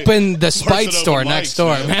 I'll open the Spite Person store open next mics,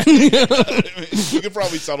 door, man. man. You could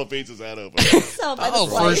probably sell the pizzas that open. So by the Oh,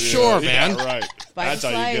 for slice. sure, Yeah, man. right. Buy That's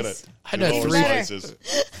the how you get slice. it. I know Lower 3 slices.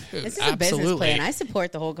 This is a business plan. I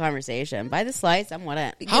support the whole conversation. Buy the slice, I'm with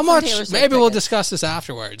it. Get How some much? Taylor Swift Maybe we'll tickets. discuss this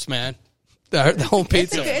afterwards, man. The whole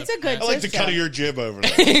pizza. It's a good I like the system. cut of your jib over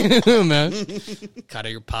there. man. Cut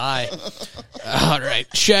of your pie. All right,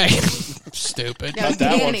 Shay. Stupid. No, Got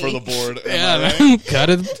that one Danny. for the board. Am Yeah, I right? man. Cut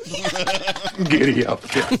it. Giddy up.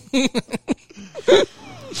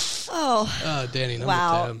 Oh, Danny, number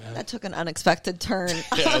wow. 2, man. That took an unexpected turn.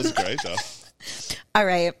 Yeah, that was great, though. All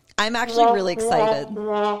right. I'm actually really excited.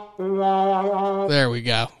 There we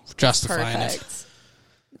go. Justifying it. Perfect.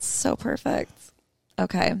 It's so perfect.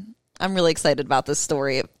 Okay. I'm really excited about this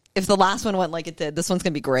story. If the last one went like it did, this one's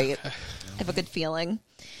going to be great. I have a good feeling.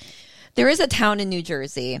 There is a town in New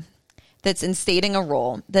Jersey that's instating a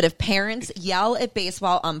rule that if parents yell at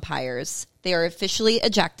baseball umpires, they are officially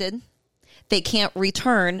ejected. They can't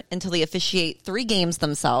return until they officiate 3 games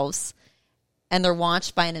themselves, and they're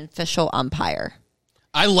watched by an official umpire.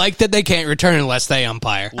 I like that they can't return unless they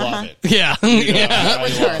umpire. Love it. Yeah. Yeah.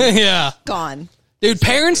 Return. Yeah. Gone. Dude,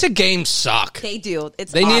 parents at games suck. They do.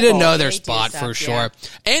 It's They need to awful. know their They do spot suck, for yeah. sure.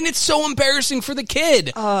 And it's so embarrassing for the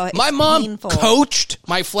kid. Oh, it's my mom painful. coached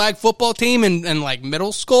my flag football team in like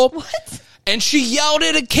middle school. What? And she yelled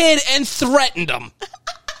at a kid and threatened him.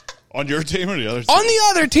 On your team or the other team? On the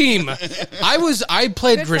other team. I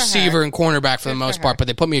played Good for receiver her. and cornerback for the most part, but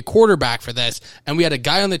they put me a quarterback for this. And we had a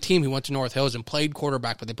guy on the team who went to North Hills and played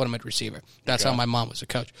quarterback, but they put him at receiver. That's how my mom was a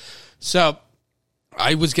coach. So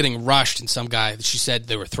I was getting rushed, and some guy, she said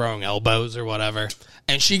they were throwing elbows or whatever.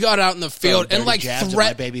 And she got out in the field and like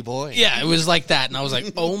threat baby boy. Yeah, it was like that. And I was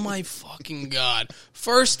like, oh my fucking God.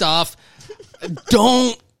 First off,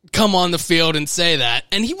 don't come on the field and say that.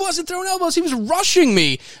 And he wasn't throwing elbows. He was rushing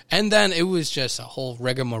me. And then it was just a whole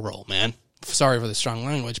rigmarole, man. Sorry for the strong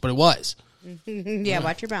language, but it was. Yeah,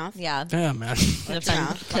 watch your mouth. Yeah. Yeah, man. To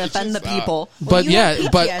offend the people. But you yeah,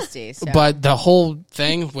 have but PTSD, so. but the whole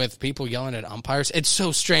thing with people yelling at umpires, it's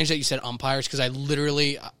so strange that you said umpires because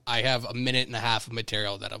I have a minute and a half of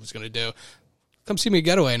material that I was going to do. Come see me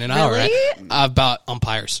getaway in an hour, right? About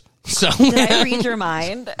umpires. So Did I read your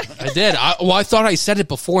mind? I did. I thought I said it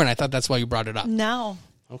before, and I thought that's why you brought it up. No.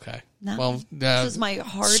 Okay. No. Well, This is my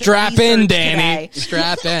hard strap in, research Danny. today.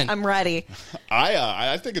 Strap in. I'm ready.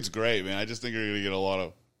 I think it's great, man. I just think you're going to get a lot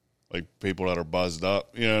of like people that are buzzed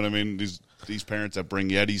up. You know what I mean? These parents that bring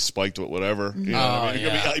Yetis spiked with whatever. You know what I mean? You're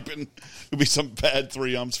going to be hyping. There'll be some bad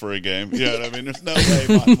 3 umps for a game. You know what I mean? There's no way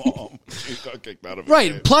my mom got kicked out of a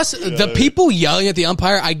Right. game. Plus, You know the what I mean? people yelling at the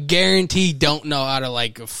umpire, I guarantee don't know how to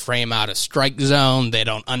like frame out a strike zone. They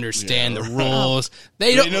don't understand the rules.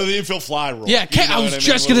 They don't know the infield fly rule. Yeah, You know I what was mean?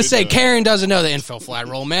 just What going are to we say, doing? Karen doesn't know the infield fly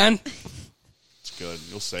rule, man. It's good.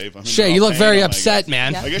 You'll save. I mean, Shay, you're you not look paying very them, I upset, guess.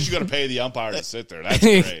 man. I guess you got to pay the umpire to sit there. That's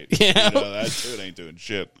great. Yeah. You know, that dude ain't doing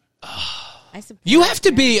shit. You have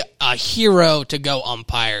to be a hero to go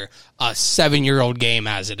umpire a 7-year-old game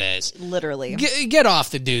as it is. Literally. Get off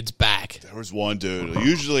the dude's back. There was one dude.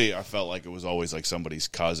 Usually, I felt like it was always like somebody's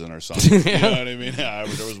cousin or something. You know what I mean? There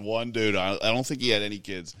was one dude. I don't think he had any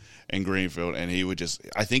kids in Greenfield, and he would just.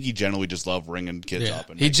 I think he generally just loved ringing kids up.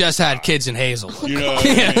 And He just had kids in Hazel. You know what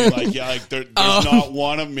I mean? Like, there's not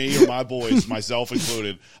one of me or my boys, myself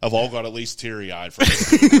included, have all got at least teary-eyed from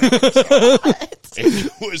it.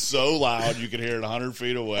 It was so loud, you could hear it 100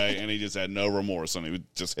 feet away, and he just had no remorse. And he would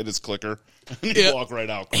just hit his clicker and he'd walk right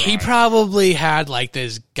out crying. He probably had like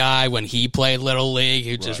this guy when he played Little League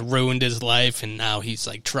who just ruined his life, and now he's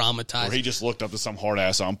like traumatized. Or he just looked up to some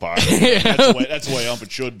hard-ass umpire. That's the way ump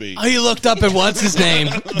it should be. Oh, he looked up and what's his name?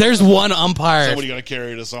 There's one umpire. Somebody got to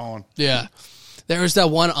carry this on. Yeah. There was that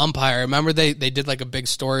one umpire. Remember they did like a big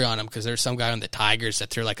story on him because there's some guy on the Tigers that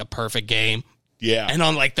threw like a perfect game. Yeah. And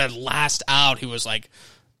on like the last out, he was like,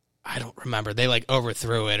 I don't remember. They like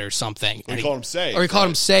overthrew it or something. He called him safe. Or he called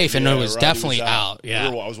him safe, and Yeah, it was right, definitely he was out. Yeah.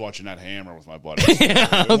 I was watching that hammer with my buddy.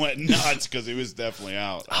 It went nuts because he was definitely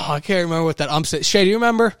out. Oh, I can't remember what that ump said. Shay, do you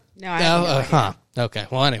remember? No, I have no idea. Huh. Okay.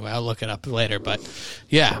 Well, anyway, I'll look it up later. But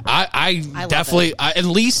yeah, I definitely, at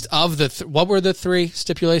least of the, what were the 3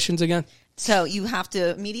 stipulations again? So you have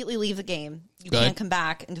to immediately leave the game. You Good. can't come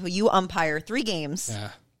back until you umpire 3 games. Yeah.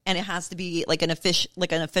 And it has to be like an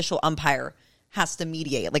official umpire has to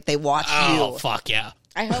mediate. Like they watch Oh, you. fuck yeah.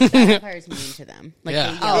 I hope that umpire's mean to them. Like,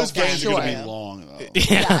 Yeah. they yell Those back. games are going to be long, though.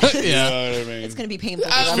 Yeah. You know what I mean? It's going to be painful.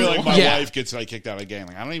 for I them. feel like my Yeah. wife gets like kicked out of the game.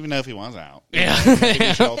 Like, I don't even know if he wants out. Yeah. Maybe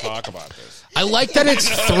we should all talk about this. I like that it's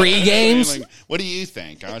 3 games. Like, what do you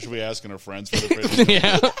think? Should we asking her friends for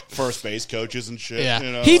the first base coaches and shit? Yeah.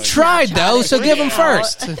 You know, He like, tried, though, so give him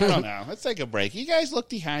first. I don't know. Let's take a break. You guys look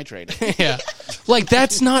dehydrated. Yeah. Like,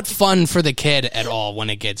 that's not fun for the kid at all when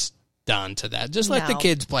it gets done to that. Just let the No.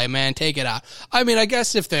 kids play, man. Take it out. I mean, I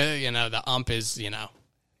guess if the ump is,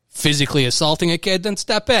 physically assaulting a kid, then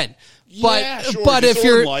step in. Yeah, sure. But Just if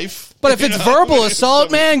all in you're, life. but if it's verbal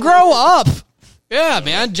assault, man, grow up. Yeah,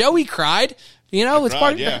 man. Joey cried. It's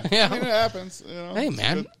part of yeah. yeah. I mean, it happens. Hey,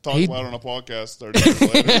 man. Talk He- about it on a podcast 30 years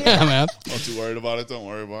later. Yeah, man. Not too worried about it. Don't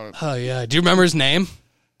worry about it. Oh yeah. Do you remember his name?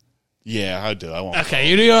 Yeah, I do. I won't. Okay,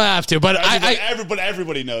 you don't have to. But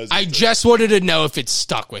Everybody knows. I just wanted to know if it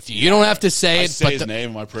stuck with you. You don't have to say I it. say But his name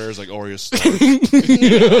in my prayers like Oreo Star.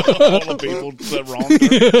 All the people that wronged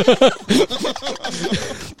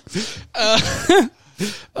her.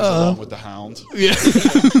 Along with the Hound.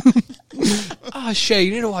 Oh, Shay,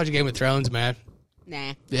 you need to watch Game of Thrones, man.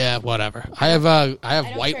 Nah. Yeah, whatever. I have don't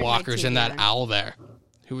White turn my Walkers in TV that on. owl there,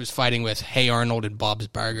 who was fighting with Hey Arnold and Bob's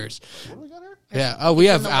Burgers. What do we got here? Yeah. Oh, we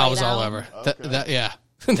have the owls white all owl? over. Yeah,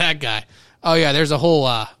 that guy. Oh yeah, there's a whole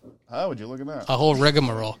How would you look at that?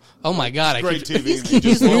 rigmarole. Oh my god, Great keep- TV.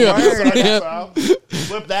 Just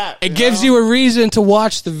flip that. It gives you a reason to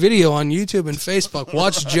watch the video on YouTube and Facebook.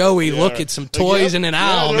 Watch Joey look at some toys and an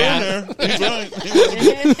owl, man. He's right.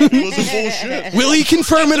 He wasn't full of shit. Will he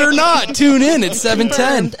confirm it or not? Tune in at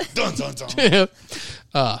 7:10. Dun, dun,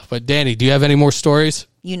 dun. But Danny, do you have any more stories?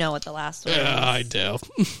 You know what the last one Yeah, I do.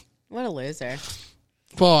 What a loser.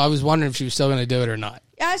 Well, I was wondering if she was still going to do it or not.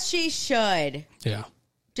 Yes, she should. Yeah.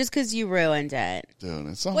 Just because you ruined it. Dude,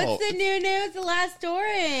 it's all... What's the new news? The last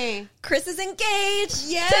story. Chris is engaged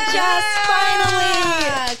Yeah. to Jess,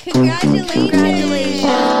 finally. Congratulations.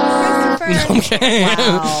 Christopher. Okay.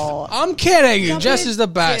 Wow. I'm kidding. Stop Jess it, is the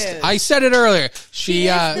best. dude. I said it earlier. She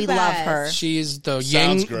is We the love best. her. she is the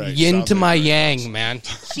Sounds yin great. yin Sounds to my like yang, man.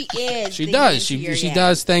 She is. She the does. yin to your She yang.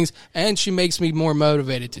 does things, and she makes me more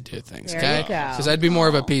motivated to do things. There Okay, you go. because I'd be more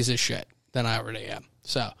of a piece of shit than I already am.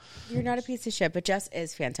 So You're not a piece of shit, but Jess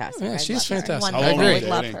is fantastic. yeah, I she's love her. fantastic. How I long Wonderful. are agree. they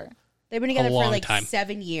Love dating? her. They've been together A for long like time.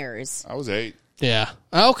 7 years. I was 8. Yeah.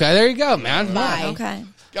 Okay. There you go, man. Bye. Okay.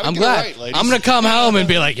 Gotta I'm get it glad. right, ladies. I'm gonna come home and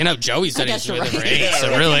be like, Joey said I he's guess you're with her for right. 8,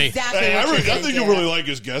 so really, Exactly. Hey, what I you're think gonna you do. really like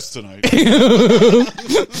his guest tonight.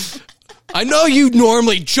 I know you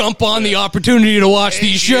normally jump on the opportunity to watch 8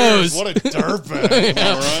 these years, shows. What a dirtbag,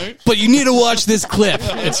 all right? But you need to watch this clip.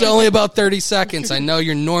 It's only about 30 seconds. I know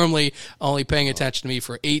you're normally only paying attention to me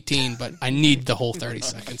for 18, but I need the whole 30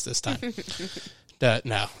 seconds this time.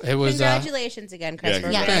 No, it was. Congratulations again, Chris.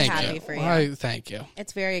 We're Yeah, very Thank happy you. for you. Thank you.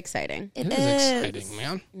 It's very exciting. It is exciting,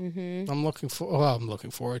 man. Mm-hmm. I'm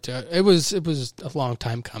looking forward to it. It was a long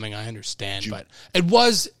time coming. I understand, but it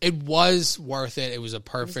was worth it. It was a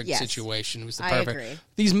perfect Yes. situation. It was the I perfect. agree.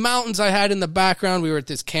 These mountains I had in the background. We were at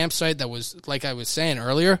this campsite that was like I was saying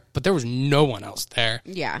earlier, but there was no one else there.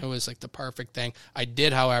 Yeah. It was like the perfect thing. I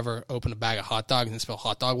did, however, open a bag of hot dogs and spill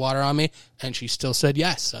hot dog water on me, and she still said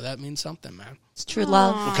yes. So that means something, man. It's true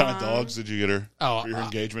love. What kind of dogs did you get her? Oh, for your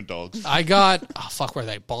engagement dogs. I got where are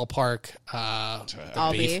they? Ballpark, the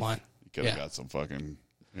All beef beef. one. You could have Yeah. got some fucking,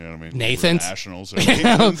 you know what I mean? Nathan's? Nationals. Or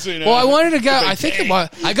Nathan's, you know? Well, I wanted to go. I think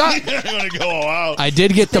I got. I'm going to go all out. I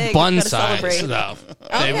did get the Big, bun gotta size celebrate. though.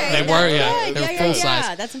 Okay, They were yeah, they were yeah, full yeah.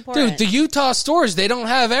 size. That's important. Dude, the Utah stores they don't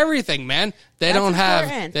have everything, man. They That's don't have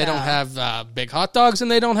important, they don't though. have big hot dogs and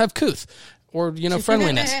they don't have couth. Or,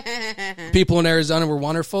 friendliness. People in Arizona were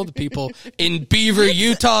wonderful. The people in Beaver,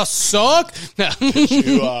 Utah suck. No.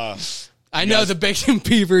 You, I know the big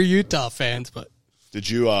Beaver, Utah fans, but did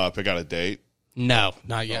you pick out a date? no,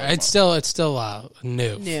 not yet. It's still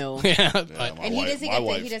new. New. Yeah, but my And he wife- doesn't my get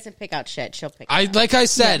wife- he doesn't pick out shit. She'll pick. I it out. like I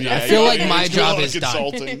said, I Yeah, feel yeah, like yeah, my it's job really is done.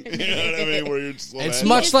 consulting. You know what I mean? Where you're just like, It's man,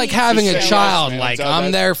 much like having a Just say child. yes, man. Like Tell I'm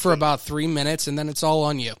that- there for about 3 minutes, and then it's all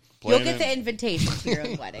on you. You'll plan get it. the invitation to your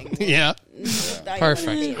own wedding. Yeah, Perfect.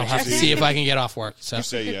 perfect. I'll have to see if I can get off work. So You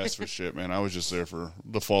say yes for shit, man. I was just there for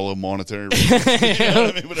the follow monetary reasons. You know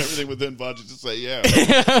what I mean? But everything within budget to say yeah.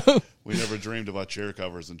 We never dreamed about chair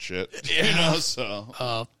covers and shit. You know,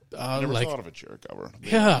 so never like thought of a chair cover. To be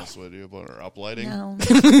Yeah. honest with you, but or uplighting. No.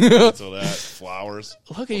 So that flowers.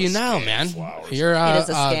 look What at a you now, scam, man. Flowers. You're It is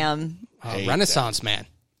a scam. Hate Renaissance man.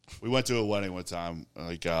 We went to a wedding one time,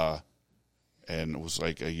 and it was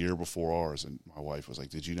like a year before ours. And my wife was like,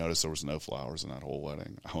 "Did you notice there was no flowers in that whole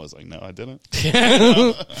wedding?" I was like, "No, I didn't.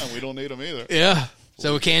 We don't need them either." Yeah.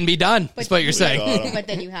 So it can be done. That's what you're saying. got 'em. But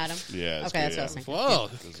then you had him. Yeah, it's Okay, good, that's what I was thinking. Whoa.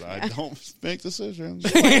 Because I don't make decisions.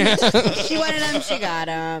 She wanted him. She got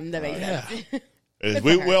him. That makes sense.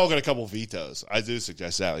 We all got a couple vetoes. I do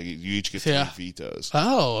suggest that. Like, you each get 3 Yeah. vetoes.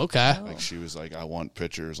 Oh, okay. Like she was like, "I want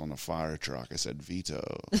pictures on the fire truck." I said, "Veto."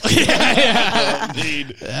 Yeah. I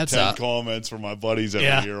need That's 10 up. comments from my buddies every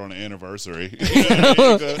Yeah. year on an anniversary. You know what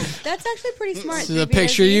I mean? That's actually pretty smart. This is a 3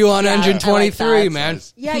 picture videos you each. on Yeah. Engine I like 23, that. man.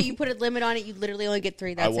 Yeah, you put a limit on it. You literally only get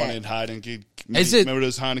 3. I That's wanted it. Heineken. Is it- Remember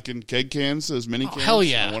those Heineken keg cans, those mini cans? hell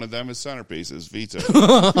yeah. I wanted them as centerpieces. Veto.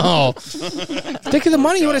 Oh. Think of the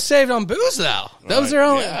money you would have saved on booze, though. Those are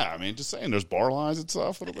only. Yeah, I mean, just saying, there's bar lines and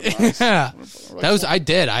stuff. Would have been nice. Yeah. Like, That was, I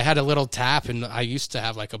did. I had a little tap, and I used to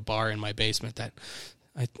have like a bar in my basement that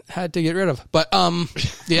I had to get rid of. But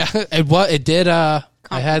yeah, it did.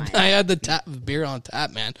 I had the beer on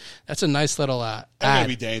tap, man. That's a nice little That may ad.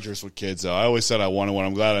 be dangerous with kids, though. I always said I wanted one.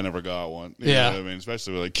 I'm glad I never got one. You Yeah. know what I mean,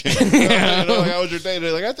 especially with like kids. You know, like, how was your day?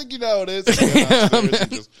 They're like, I think you know it is.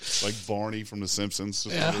 Just like Barney from The Simpsons,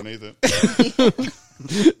 just underneath it.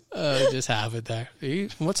 Just have it there.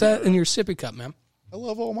 What's that in your sippy cup, man? I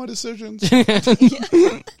love all my decisions.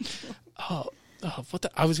 Oh,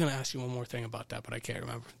 I was going to ask you one more thing about that, but I can't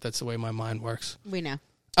remember. That's the way my mind works. We know.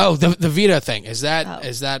 Oh, the Vita thing. Is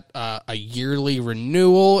that a yearly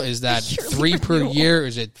renewal? Is that 3 per year? Or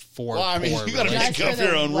is it 4? Well, I mean, you got to That's make up for the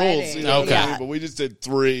your own wedding. rules. You know what I Okay. mean? But we just did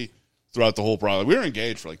 3 throughout the whole process. We were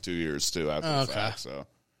engaged for like 2 years, too, after the Okay. fact. So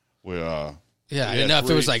we, Yeah, I didn't know if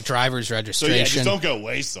it was like driver's So, yeah, registration. just don't go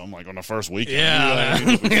waste them, like, on the first weekend. Yeah, You know what I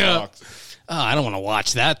mean? If we yeah. fucked. Oh, I don't want to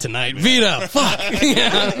watch that tonight. Vita, fuck.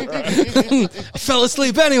 Yeah. I fell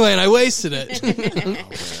asleep anyway, and I wasted it.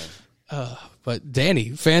 But Danny,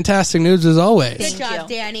 fantastic news as always. Good job,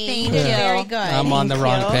 Danny. Thank You did you. very good. I'm on the Thank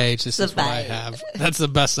wrong you. page. This is what I Survive. have. That's the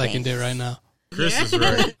best I can do right now. Chris is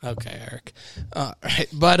right. Okay, Eric. All right.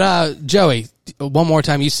 But Joey, one more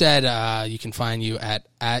time. You said you can find you at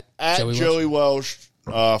Joey Welsh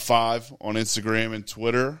 5 on Instagram and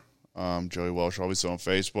Twitter. Joey Welsh, obviously on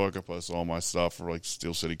Facebook. I post all my stuff for like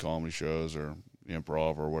Steel City comedy shows or the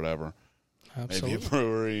Improv or whatever. Absolutely. Maybe a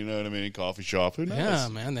brewery, you know what I mean? Coffee shop. Who knows? Yeah,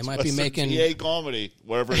 man. They might be It's making PA comedy,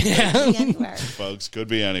 wherever it is. Anywhere. Folks, could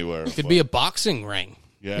be anywhere. It could be a boxing ring.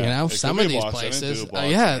 Yeah, You know, it some could of be a these boxing. I didn't places. do a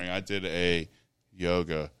boxing Yeah. ring. I did a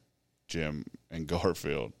yoga gym in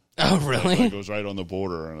Garfield. Oh, really? Like, it was right on the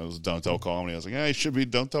border, and it was Don't Tell Comedy. I was like, yeah, it should be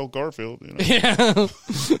Don't Tell Garfield. You know?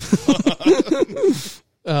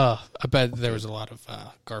 Yeah. I bet there was a lot of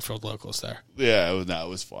Garfield locals there. Yeah, it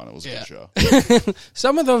was fun. It was a Yeah. good show.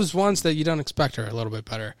 Some of those ones that you don't expect are a little bit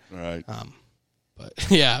better. Right. But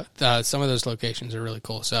yeah, some of those locations are really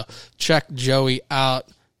cool. So check Joey out.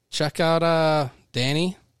 Check out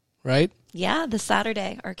Danny, right? Yeah, the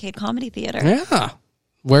Saturday Arcade Comedy Theater. Yeah.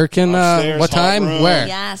 Where can, Upstairs, what time? hot room. Where?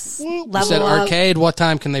 Yes. You Level said up. arcade. What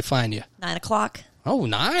time can they find you? 9:00. Oh,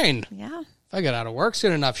 9. Yeah. If I get out of work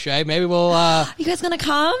soon enough, Shay, maybe we'll, You guys gonna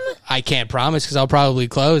come? I can't promise because I'll probably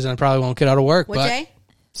close and I probably won't get out of work. What but day?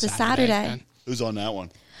 It's a Saturday. man. Who's on that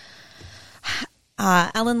one?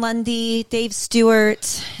 Ellen Lundy, Dave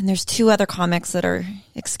Stewart, and there's 2 other comics that are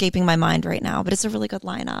escaping my mind right now, but it's a really good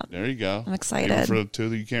lineup. There you go. I'm excited. Even for the 2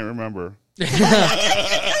 that you can't remember. So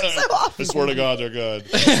I awful. swear to God, they're good.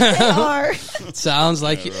 They are. Sounds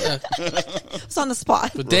like It's on the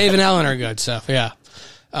spot. but Dave and Ellen are good stuff. Yeah.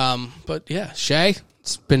 But yeah, Shay,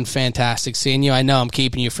 it's been fantastic seeing you. I know I'm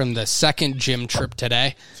keeping you from the second gym trip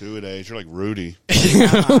today. 2 a day. You're like Rudy.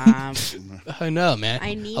 I know, man.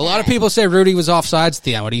 I need a lot of it. people say Rudy was offsides at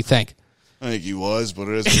the end. What do you think? I think he was, but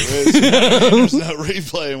it is what it is. There's no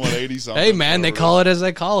replay in 180 something. Hey, man, they call it as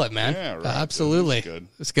they call it, man. Yeah, right. Absolutely. That's good.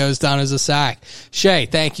 This goes down as a sack. Shay,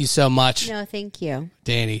 thank you so much. No, thank you.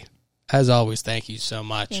 Danny, as always, thank you so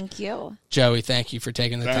much. Thank you. Joey, thank you for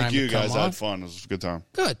taking the time Thank you, to come guys. I on. had fun. It was a good time.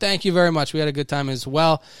 Good. Thank you very much. We had a good time as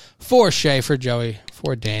well. For Shay, for Joey,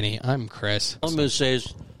 for Danny, I'm Chris. All I'm going to say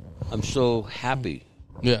is I'm so happy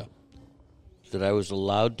Yeah. that I was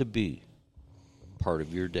allowed to be part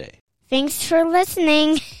of your day. Thanks for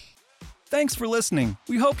listening. Thanks for listening.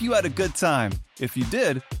 We hope you had a good time. If you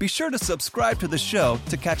did, be sure to subscribe to the show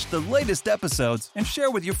to catch the latest episodes and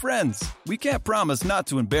share with your friends. We can't promise not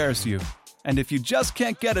to embarrass you. And if you just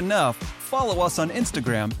can't get enough, follow us on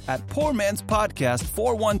Instagram at Poor Man's Podcast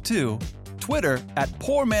 412, Twitter at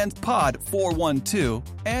Poor Man's Pod 412,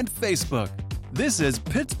 and Facebook. This is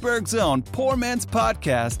Pittsburgh's own Poor Man's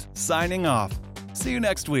Podcast signing off. See you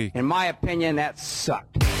next week. In my opinion, that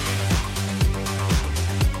sucked.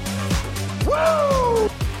 Woo!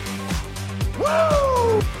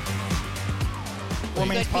 Woo! Poor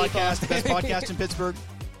Man's Podcast, the best podcast in Pittsburgh.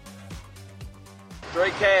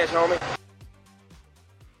 Straight cash, homie.